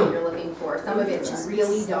color that you're looking for. Some of it's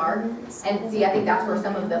really dark. And see, I think that's where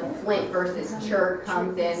some of the flint versus chert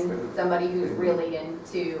comes in. Somebody who's really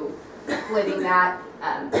into splitting that.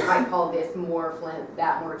 I call this more flint,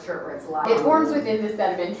 that more chert, where it's light. It forms within the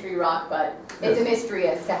sedimentary rock, but it's a mystery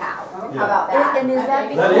as to how. How about that? And is that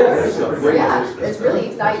That because? is. Yeah, it's really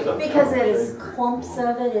exciting. Because it is clumps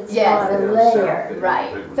of it, it's Yes. not a layer.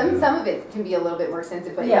 Right. Some of it can be a little bit more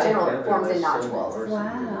extensive, but in Yeah. general it forms in nodules.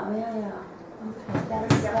 Wow, yeah.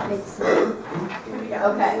 Okay, that makes sense.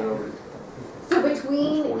 Okay. So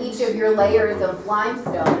between each of your layers of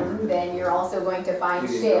limestone, then you're also going to find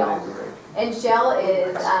shale. And shale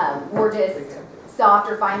is more just soft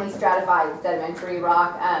or finely stratified sedimentary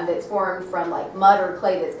rock that's formed from like mud or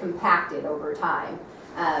clay that's compacted over time.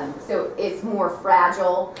 So it's more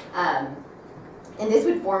fragile. And this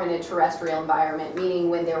would form in a terrestrial environment, meaning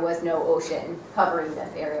when there was no ocean covering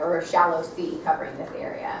this area or a shallow sea covering this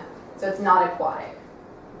area. So it's not aquatic.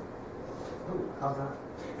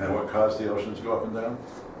 And what caused the oceans to go up and down?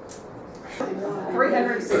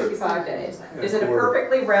 365 days. Is it a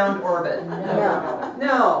perfectly round orbit? No.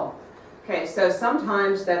 No. Okay, so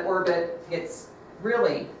sometimes that orbit gets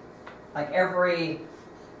really, like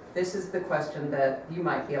this is the question that you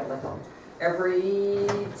might be able to help. Every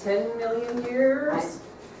 10 million years,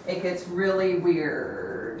 it gets really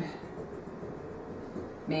weird.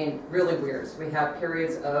 I mean, really weird. So we have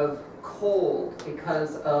periods of cold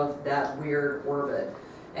because of that weird orbit.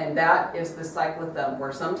 And that is the cyclothem,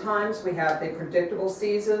 where sometimes we have the predictable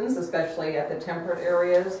seasons, especially at the temperate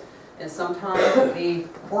areas, and sometimes the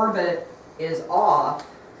orbit is off,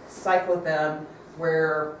 cyclothem,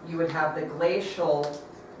 where you would have the glacial,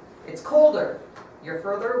 it's colder, you're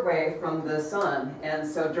further away from the sun, and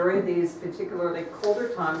so during these particularly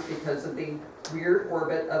colder times, because of the weird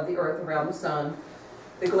orbit of the Earth around the sun,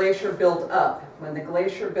 the glacier built up. When the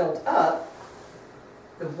glacier built up,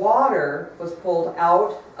 the water was pulled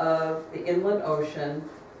out of the inland ocean.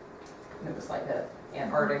 It was like the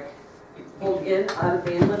Antarctic. Pulled in out of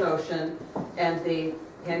the inland ocean, and the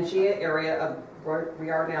Pangea area of where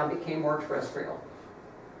we are now became more terrestrial.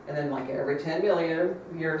 And then like every 10 million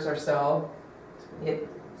years or so, and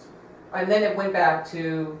then it went back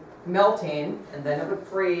to melting, and then it would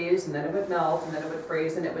freeze, and then it would melt, and then it would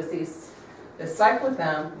freeze, and it was the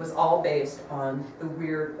cyclothem was all based on the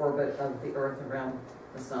weird orbit of the Earth around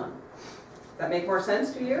the sun. Does that make more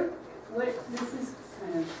sense to you? This is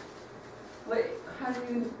kind of, how do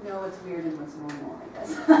you know what's weird and what's normal, I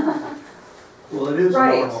guess? Well, it is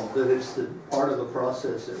Right. normal that it's the part of the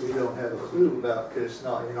process that we don't have a clue about because it's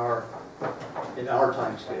not in our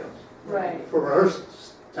time scales. Right. From our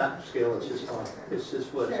time scale, it's just fine. It's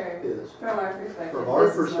just what Sure. it is. From our perspective. From our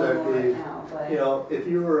this is normal right perspective, now, but You know, if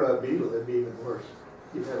you were a beetle, it'd be even worse.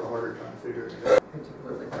 You'd have a harder time figuring it out.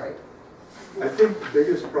 Particularly bright. I think the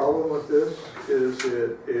biggest problem with this is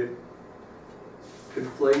that it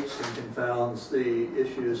conflates and confounds the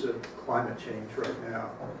issues of climate change right now.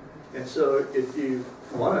 And so if you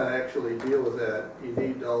want to actually deal with that, you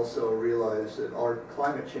need to also realize that our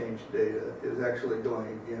climate change data is actually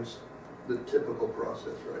going against the typical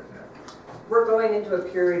process right now. We're going into a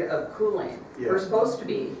period of cooling. We're Yes. supposed to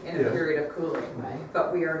be in a Yes. period of cooling,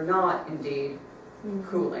 but we are not indeed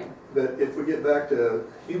cooling. But if we get back to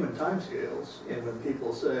human timescales, and when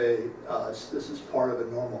people say this is part of a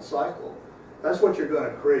normal cycle, that's what you're going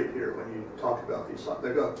to create here when you talk about these.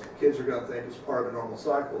 Kids are going to think it's part of a normal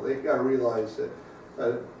cycle. They've got to realize that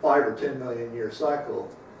a 5 or 10 million year cycle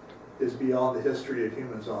is beyond the history of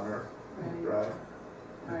humans on Earth, right?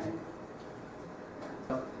 right.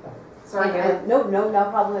 Sorry, And no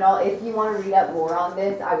problem at all. If you want to read up more on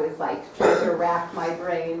this, I was like trying to rack my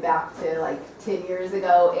brain back to like 10 years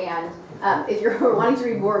ago. And if you're wanting to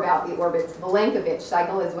read more about the orbit's Milankovitch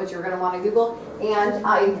cycle is what you're going to want to Google. And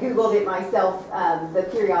I Googled it myself. The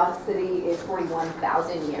periodicity is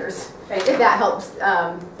 41,000 years. If that helps,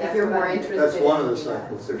 if you're more interested. That's one of the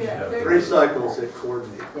cycles. There's 3 cycles that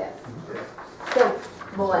coordinate. Yes. Yeah. So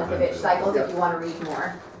Milankovitch cycles if you want to read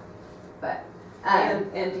more. But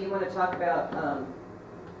and do you want to talk about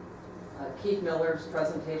Keith Miller's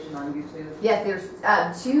presentation on YouTube? yes,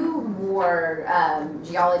 there's 2 more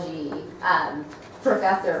geology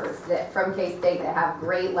professors from K-State that have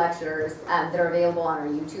great lectures that are available on our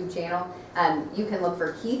YouTube channel. You can look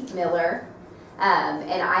for Keith Miller,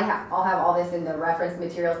 and I'll have all this in the reference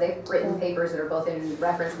materials. They've written papers that are both in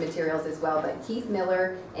reference materials as well, but Keith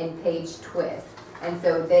Miller and Paige Twist. And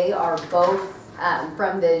so they are both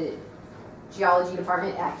from the geology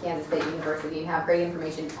department at Kansas State University and have great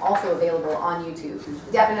information also available on YouTube.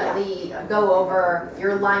 Definitely go over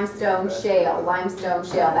your limestone shale,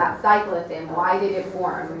 that cyclothem, why did it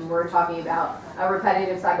form? We're talking about a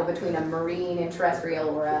repetitive cycle between a marine and terrestrial,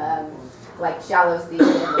 or like shallow sea,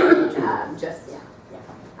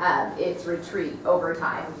 its retreat over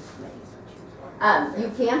time.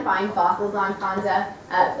 You can find fossils on Konza,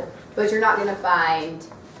 but you're not going to find,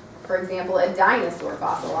 for example, a dinosaur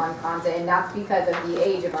fossil on Konza, and that's because of the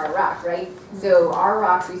age of our rock, right? So our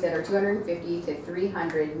rocks, we said, are 250 to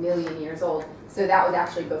 300 million years old. So that was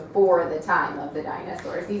actually before the time of the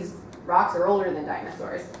dinosaurs. These rocks are older than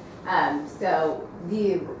dinosaurs. So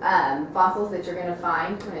the fossils that you're going to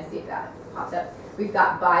find, I'm going to see if that pops up. We've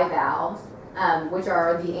got bivalves, which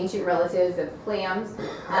are the ancient relatives of clams.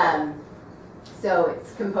 So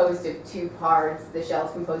it's composed of 2 parts. The shell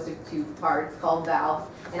is composed of 2 parts called valves.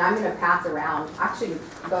 And I'm going to pass around, actually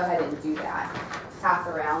go ahead and do that. Pass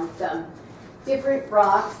around some different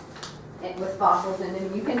rocks and with fossils in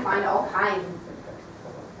them. You can find all kinds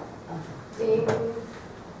of things.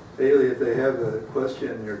 Bailey, if they have a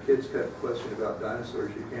question, your kids got a question about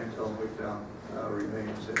dinosaurs, you can tell them we found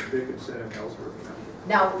remains, and they can send them elsewhere.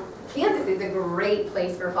 Now, Kansas is a great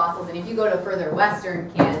place for fossils, and if you go to further western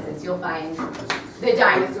Kansas, you'll find the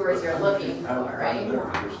dinosaurs you're looking for, right?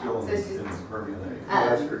 So it's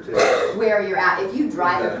just where you're at. If you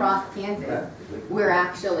drive across Kansas,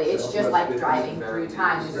 it's just like driving through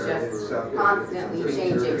time. It's just constantly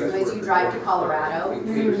changing. So as you drive to Colorado,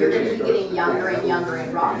 you're going to be getting younger and younger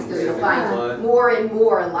in rocks, so you'll find more and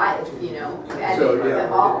more life, as it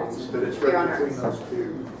evolves here on Earth.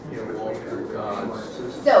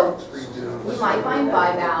 So, we might find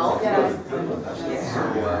bivalves.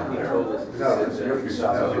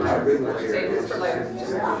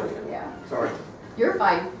 Sorry. You're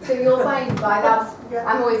fine. So you'll find bivalves.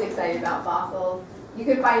 I'm always excited about fossils. You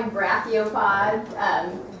can find brachiopods,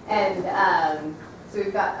 so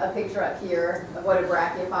we've got a picture up here of what a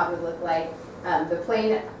brachiopod would look like. The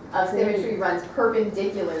plane of symmetry runs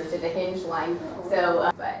perpendicular to the hinge line.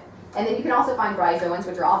 So, and then you can also find bryozoans,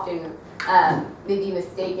 which are often maybe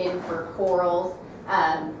mistaken for corals,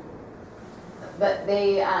 but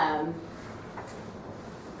they,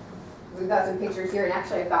 we've got some pictures here, and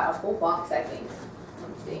actually I've got a whole box, I think. Let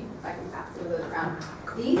me see if I can pass some of those around.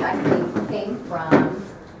 These, I think, came from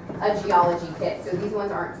a geology pit, so these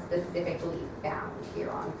ones aren't specifically found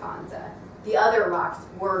here on Konza. The other rocks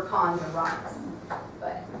were Konza rocks,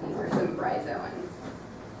 but these are some bryozoans.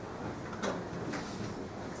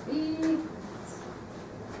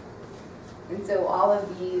 And so all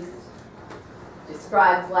of these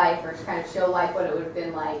describe life, or kind of show life, what it would have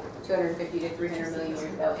been like 250 to 300 million years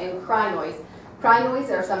ago. And crinoids. Crinoids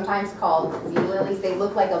are sometimes called sea lilies. They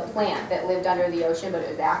look like a plant that lived under the ocean, but it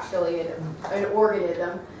was actually an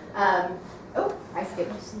organism. Oh, I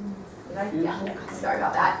skipped. Did I? Yeah, sorry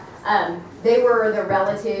about that. They were the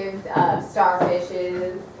relatives of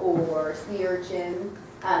starfishes or sea urchins.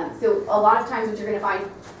 So a lot of times what you're going to find,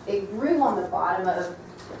 it grew on the bottom of the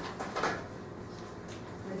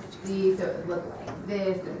sea, so it would look like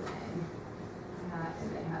this, and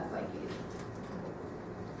then has like these,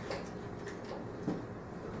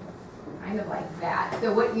 kind of like that.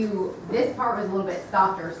 So this part was a little bit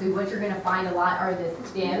softer, so what you're going to find a lot are the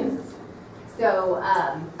stems. So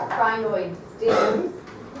crinoid stems,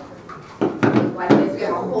 like this. We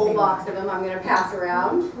have a whole box of them I'm going to pass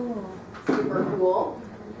around. Super cool.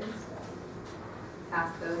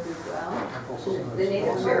 Pass those as well. The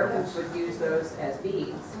Native Americans would use those as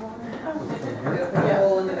beads. They would put a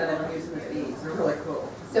hole in the middle and use them as beads. They're really cool.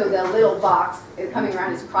 So the little box coming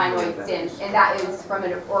around is crinoid stems, and that is from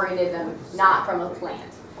an organism, not from a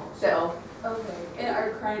plant. So Okay, and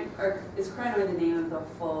is crinoid the name of the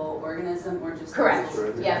full organism or just? Correct,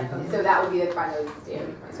 Right. yeah, so that would be the crinoid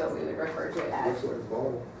stem, is what we would refer to it as. Looks like a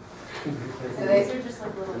ball. So they, These are just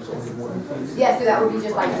like little pieces. yeah, so that would be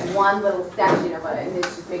just like one little section of it, and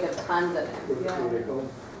it's just make up tons of them. What do they call them?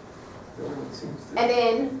 And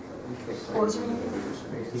then, what was your name?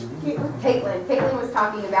 Caitlin. Caitlin was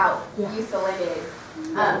talking about euselinids.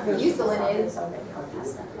 Euselinids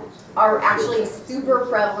are actually super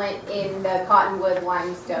prevalent in the cottonwood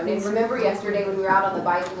limestone. And remember yesterday when we were out on the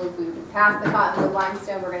Bison Loop, we passed the cottonwood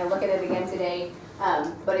limestone. We're going to look at it again today,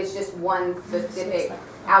 but it's just one specific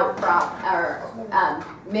outcrop or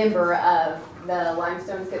member of the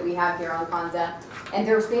limestones that we have here on Konza. And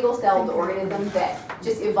they're single-celled organisms that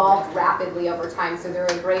just evolved rapidly over time. So they're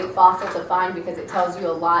a great fossil to find because it tells you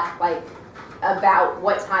a lot about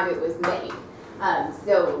what time it was made.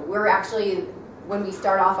 So we're actually, when we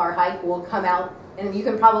start off our hike, we'll come out, and you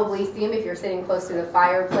can probably see them if you're sitting close to the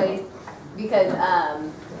fireplace, because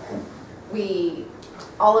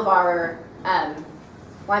all of our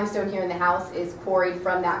limestone here in the house is quarried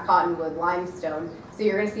from that cottonwood limestone. So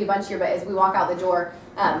you're going to see a bunch here, but as we walk out the door,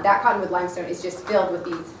 that cottonwood limestone is just filled with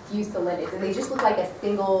these euselinids, and they just look like a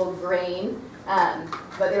single grain,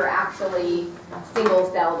 but they're actually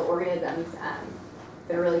single-celled organisms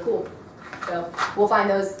that are really cool. So we'll find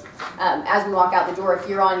those as we walk out the door. If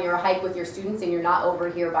you're on your hike with your students and you're not over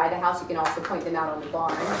here by the house, you can also point them out on the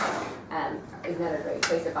barn. Isn't that a great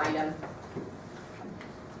place to find them?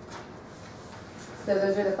 So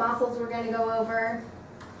those are the fossils we're going to go over.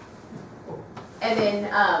 And then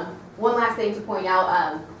one last thing to point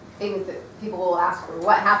out, things that people will ask for,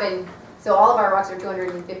 what happened? So all of our rocks are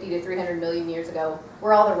 250 to 300 million years ago.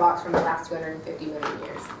 Where are all the rocks from the last 250 million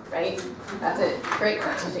years, right? That's a great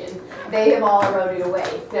question. They have all eroded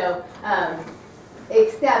away. So,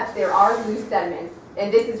 except there are loose sediments,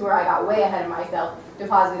 and this is where I got way ahead of myself,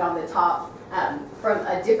 deposited on the top from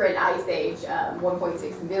a different ice age,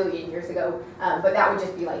 1.6 billion years ago, but that would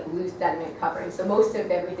just be like loose sediment covering. So most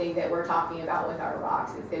of everything that we're talking about with our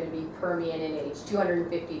rocks is going to be Permian in age,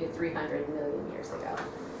 250 to 300 million years ago.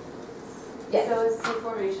 Yes. So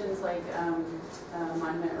formations like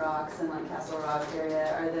Monument Rocks and like Castle Rock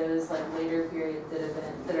area, are those like later periods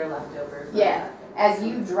that are left over? Yeah. As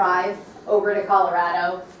you drive over to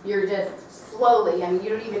Colorado, you're just slowly, I mean, you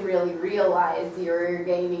don't even really realize you're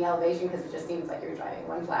gaining elevation because it just seems like you're driving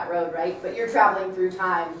one flat road, right? But you're traveling through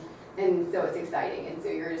time, and so it's exciting. And so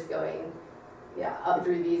you're just going, up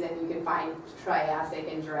through these, and you can find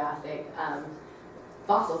Triassic and Jurassic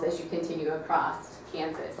fossils as you continue across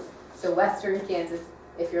Kansas. So western Kansas,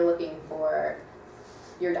 if you're looking for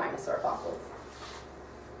your dinosaur fossils.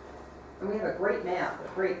 And we have a great map, a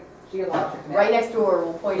great geologic map. Right next door,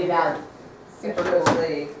 we'll point it out. Super Shows cool.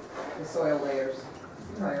 the soil layers.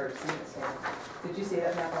 I already seen this one. Did you see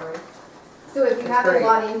that map already? So if you That's haven't great.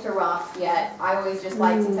 got into rocks yet, I always just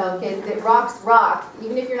like to tell kids that rocks rock.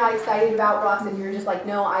 Even if you're not excited about rocks and you're just like,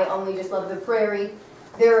 no, I only just love the prairie.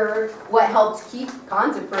 They're what helped keep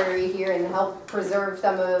Konza Prairie here and help preserve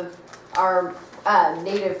some of our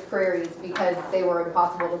native prairies because they were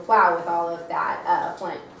impossible to plow with all of that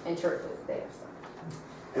flint and chert was there.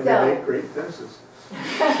 And So- they make great fences.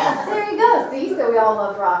 There you go. See, so we all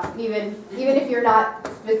love rocks, even if you're not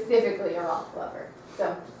specifically a rock lover.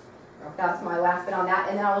 So that's my last bit on that.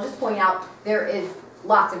 And then I'll just point out there is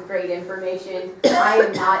lots of great information. I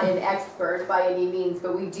am not an expert by any means,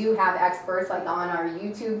 but we do have experts like on our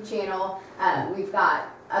YouTube channel. We've got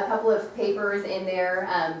a couple of papers in there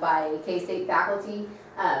by K-State faculty.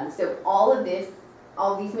 So all of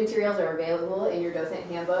these materials are available in your docent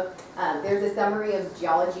handbook. There's a summary of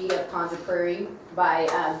geology of Konza Prairie by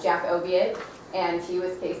Jack Oviatt, and he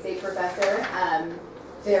was K-State professor.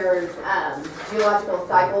 There's geological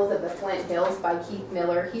cycles of the Flint Hills by Keith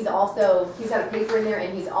Miller. He's got a paper in there,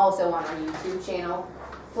 and he's also on our YouTube channel.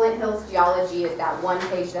 Flint Hills geology is that one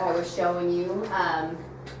page that I was showing you.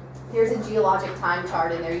 Here's a geologic time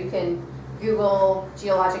chart in there. You can Google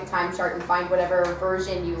geologic time chart and find whatever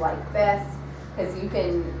version you like best, because you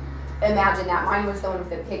can imagine that. Mine was the one with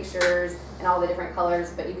the pictures and all the different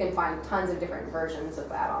colors, but you can find tons of different versions of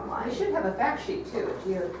that online. We should have a fact sheet too,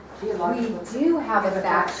 geological. We do have a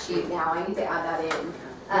fact sheet now. I need to add that in.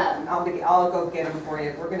 I'll go get them for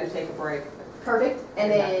you. We're going to take a break. Perfect.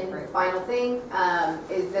 And then Great. final thing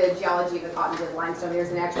is the geology of the cottonwood limestone.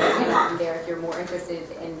 There's an extra handout in there if you're more interested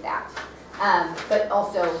in that. But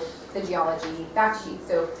also the geology fact sheet.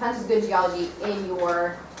 So tons of good geology in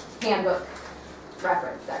your handbook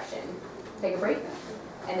reference section. Take a break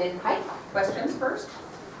and then hike. Questions first?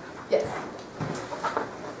 Yes.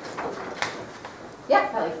 Yeah,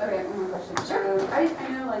 Kelly. Okay, one more question. Sure. So I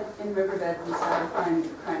know like in riverbeds and stuff, I find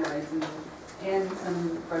crinoids and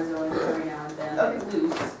some Brazilians every now and then, Okay. like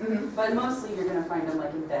loose. Mm-hmm. But mostly you're gonna find them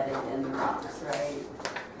like embedded in the rocks, right?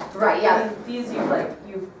 Right, yeah. I mean, these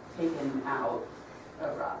you've taken out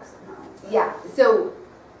of rocks somehow. Yeah, so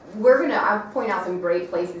I'll point out some great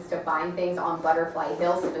places to find things on Butterfly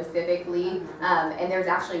Hill specifically. And there's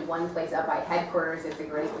actually one place up by headquarters. It's a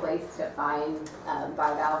great place to find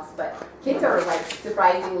bivalves. But kids are like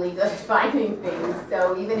surprisingly good at finding things.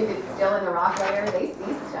 So even if it's still in the rock layer, they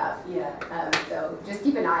see stuff. Yeah. So just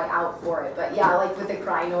keep an eye out for it. But yeah, like with the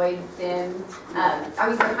crinoid stems, I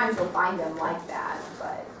mean, sometimes you'll find them like that.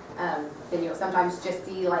 But then you'll sometimes just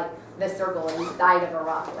see like the circle inside of a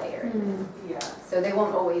rock layer. Yeah. So they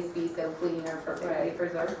won't always be so clean or perfectly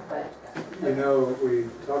preserved, but. You know, we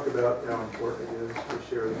talk about how important it is to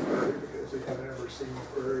share the prairie because they haven't ever seen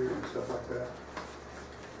the prairie and stuff like that.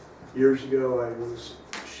 Years ago, I was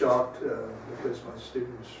shocked because my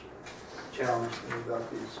students challenged me about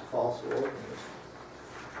these fossil organisms.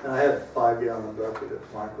 And I had a 5-gallon bucket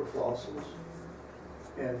of microfossils.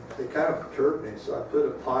 And they kind of perturbed me, so I put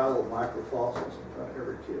a pile of microfossils in front of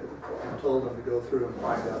every kid and told them to go through and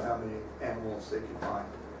find out how many animals they could find.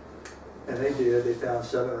 And they did. They found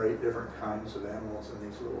 7 or 8 different kinds of animals in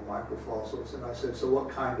these little microfossils. And I said, so what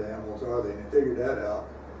kind of animals are they? And they figured that out.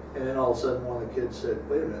 And then all of a sudden one of the kids said,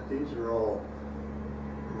 wait a minute, these are all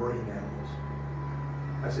marine animals.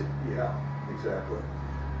 I said, yeah, exactly.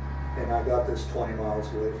 And I got this 20 miles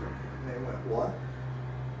away from them. And they went, what?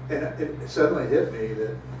 And it suddenly hit me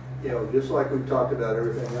that, you know, just like we've talked about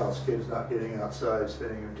everything else, kids not getting outside,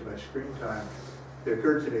 spending too much screen time, it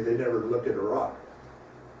occurred to me they never looked at a rock.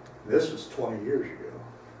 This was 20 years ago,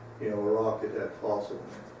 you know, a rock that had fossil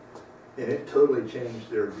in it. And it totally changed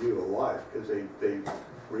their view of life because they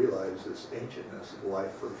realized this ancientness of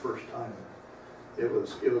life for the first time. It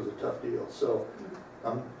was a tough deal. So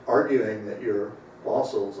I'm arguing that your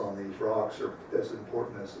fossils on these rocks are as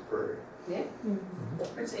important as the prairie. Yeah.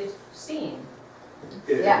 It's seen.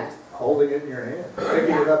 Yes. Holding it in your hand,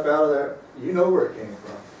 picking it up out of that, you know where it came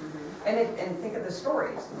from. And think of the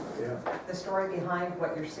stories. Yeah. The story behind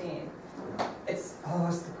what you're seeing. It's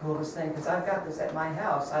the coolest thing, because I've got this at my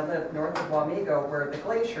house. I live north of Wamego where the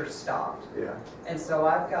glacier stopped. Yeah. And so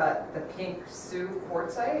I've got the pink Sioux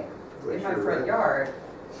quartzite in my front red. yard.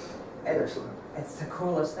 And Excellent. it's the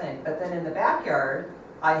coolest thing. But then in the backyard,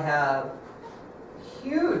 I have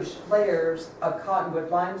huge layers of cottonwood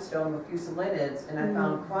limestone with fusulinids, and I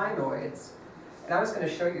found crinoids. And I was going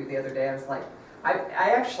to show you the other day. I was like, I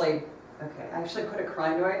actually put a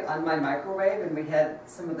crinoid on my microwave, and we had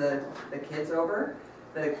some of the kids over.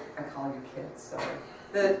 I call you kids, sorry.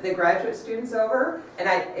 The graduate students over, and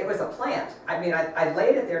it was a plant. I mean, I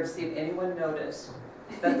laid it there to see if anyone noticed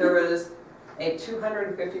that there was a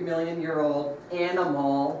 250 million year old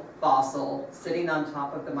animal fossil sitting on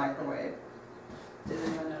top of the microwave.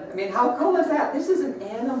 I mean, how cool is that? This is an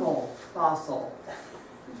animal fossil.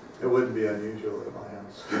 It wouldn't be unusual at my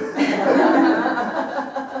house.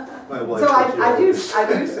 My wife So would I do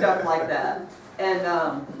jealous. stuff like that, and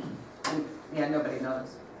yeah, nobody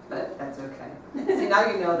knows, but that's okay. See, now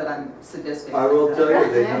you know that I'm sadistic. I will tell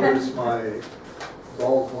you, they noticed my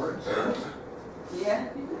bald horns. Yeah.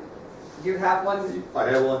 You have one? I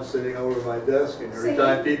have one sitting over my desk, and every See?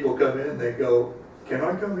 time people come in, they go, can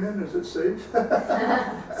I come in? Is it safe?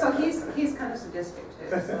 So he's kind of sadistic too,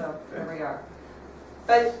 so there we are.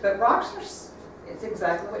 But rocks are, it's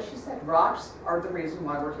exactly what she said. Rocks are the reason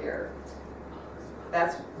why we're here.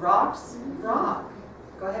 That's rocks rock.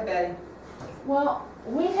 Go ahead, Betty. Well,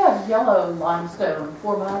 we have yellow limestone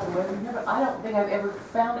 4 miles away from here, but I don't think I've ever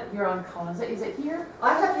found it here on Konza. Is it here?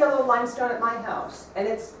 I have yellow limestone at my house, and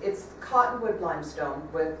it's cottonwood limestone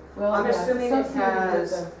with, Well, I'm yeah, it's assuming it associated with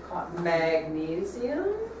has the cotton. magnesium,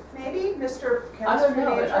 maybe, Mr. I don't Chemistry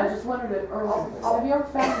know, but I major? just wondered, I'll- have you ever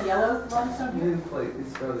found yellow limestone here?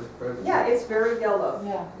 It's not as present. Yeah, it's very yellow.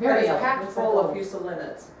 Yeah, But very it's yellow. packed It's full like of gold.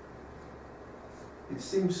 fusulinids. It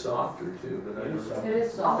seems softer too, but I don't know. It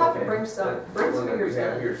is I'll soft. have to Okay. bring some That of one that we yours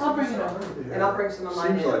have in. here I'll bring seems it softer. over. And I'll bring some of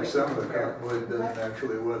mine in. Seems like We some can of the compare. cottonwood doesn't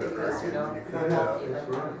actually weather very Because, you good know, when you they're clean it not out. even- That's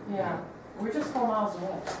right. Yeah, we're just 4 miles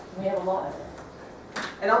away. We have a lot of it.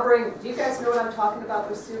 And I'll bring, do you guys know what I'm talking about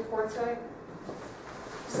with Sioux quartzite?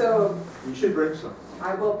 So You should bring some.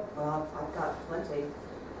 I will, well, I've got plenty.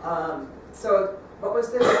 So what was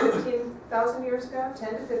this, 15,000 years ago?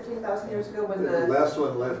 10 to 15,000 years ago when The last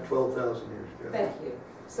one left 12,000 years ago. thank you.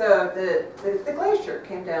 So the glacier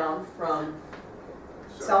came down from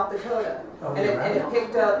South Dakota, and it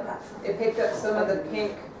picked up some of the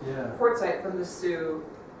pink Yeah. quartzite from the Sioux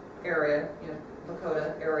area,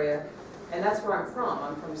 Lakota area, And that's where I'm from.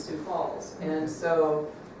 I'm from Sioux Falls. And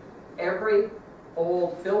so every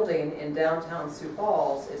old building in downtown Sioux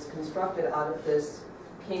Falls is constructed out of this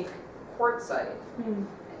pink quartzite.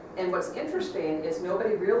 And what's interesting is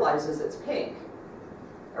nobody realizes it's pink,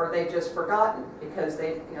 or they've just forgotten because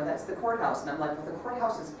that's the courthouse. And I'm like, well, the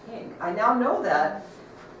courthouse is pink. I now know that,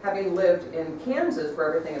 having lived in Kansas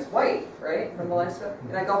where everything is white, right, from the last stuff.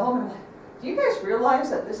 And I go home and I'm like, do you guys realize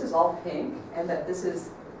that this is all pink and that this is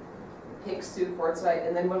pink Sioux quartzite?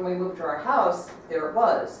 And then when we moved to our house, there it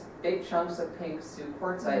was, big chunks of pink Sioux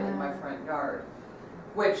quartzite in my front yard,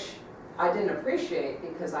 which I didn't appreciate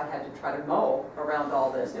because I had to try to mow around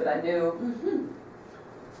all this, but I knew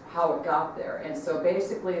how it got there. And so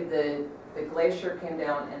basically the glacier came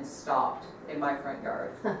down and stopped in my front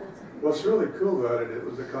yard. What's really cool about it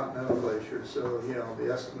was a continental glacier, so,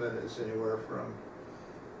 the estimate is anywhere from,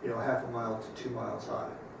 half a mile to 2 miles high.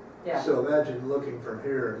 Yeah. So imagine looking from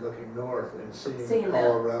here and looking north and seeing Seeing that.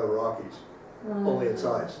 Colorado Rockies, only its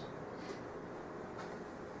ice.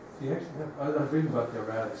 You actually have, I was reading about the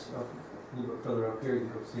erratics up a little bit further up here. You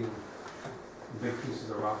go see the big pieces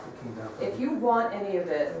of rock that came down. If you want any of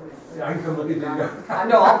it, Yeah, I can come look at the. I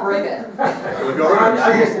know, I'll bring it.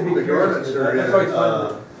 The garments are That's why it's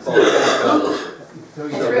fun. It's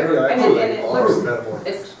really, and it looks,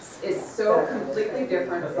 it's so completely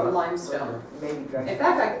different from limestone. In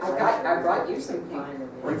fact, I brought you some pink.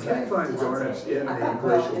 You can find garnets in the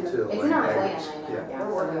glacial till. It's in our plan, I know. Yeah.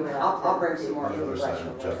 We're working on it. I'll bring some more. On the other side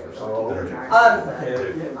of Jefferson.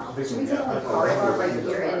 Should we take a corridor right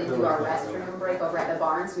here and then do our restroom break over at the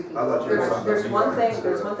barn so we can? I thought you were talking There's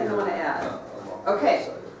one thing I want to add. Okay,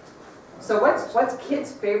 so what's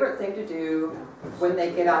kids' favorite thing to do when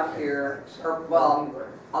they get out here? Or, well,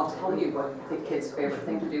 I'll tell you what the kids' favorite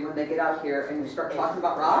thing to do when they get out here and you start talking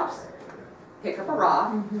about rocks. Pick up a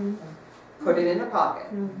rock, put it in their pocket.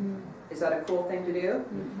 Is that a cool thing to do?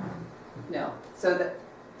 No. So that,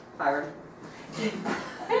 Byron. He's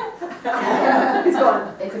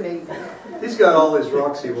going, it's amazing. He's got all his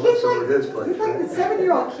rocks he wants over his place. He's like the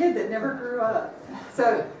 7-year-old kid that never grew up.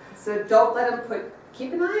 So don't let them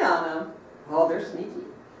keep an eye on them. Oh, they're sneaky.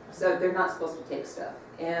 So they're not supposed to take stuff.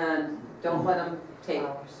 And don't let them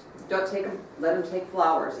let them take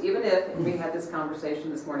flowers. Even if, and we had this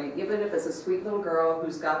conversation this morning, even if it's a sweet little girl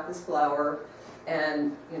who's got this flower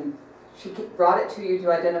and she brought it to you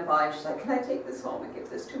to identify, and she's like, can I take this home and give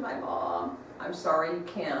this to my mom? I'm sorry, you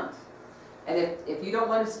can't. And if you don't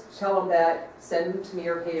want to tell them that, send them to me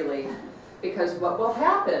or Haley, because what will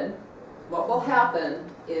happen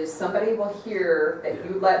is somebody will hear that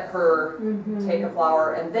you let her take a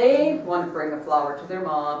flower and they want to bring a flower to their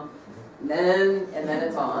mom, and then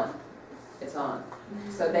it's on. It's on.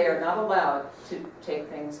 So they are not allowed to take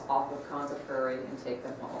things off of Konza Prairie and take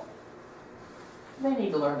them home. They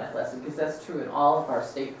need to learn that lesson because that's true in all of our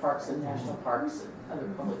state parks and national parks and other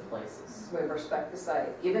public places. We respect the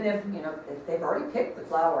site, even if if they've already picked the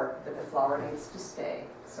flower, but the flower needs to stay.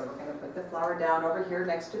 So we're going to put the flower down over here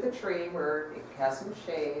next to the tree where it has some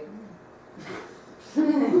shade.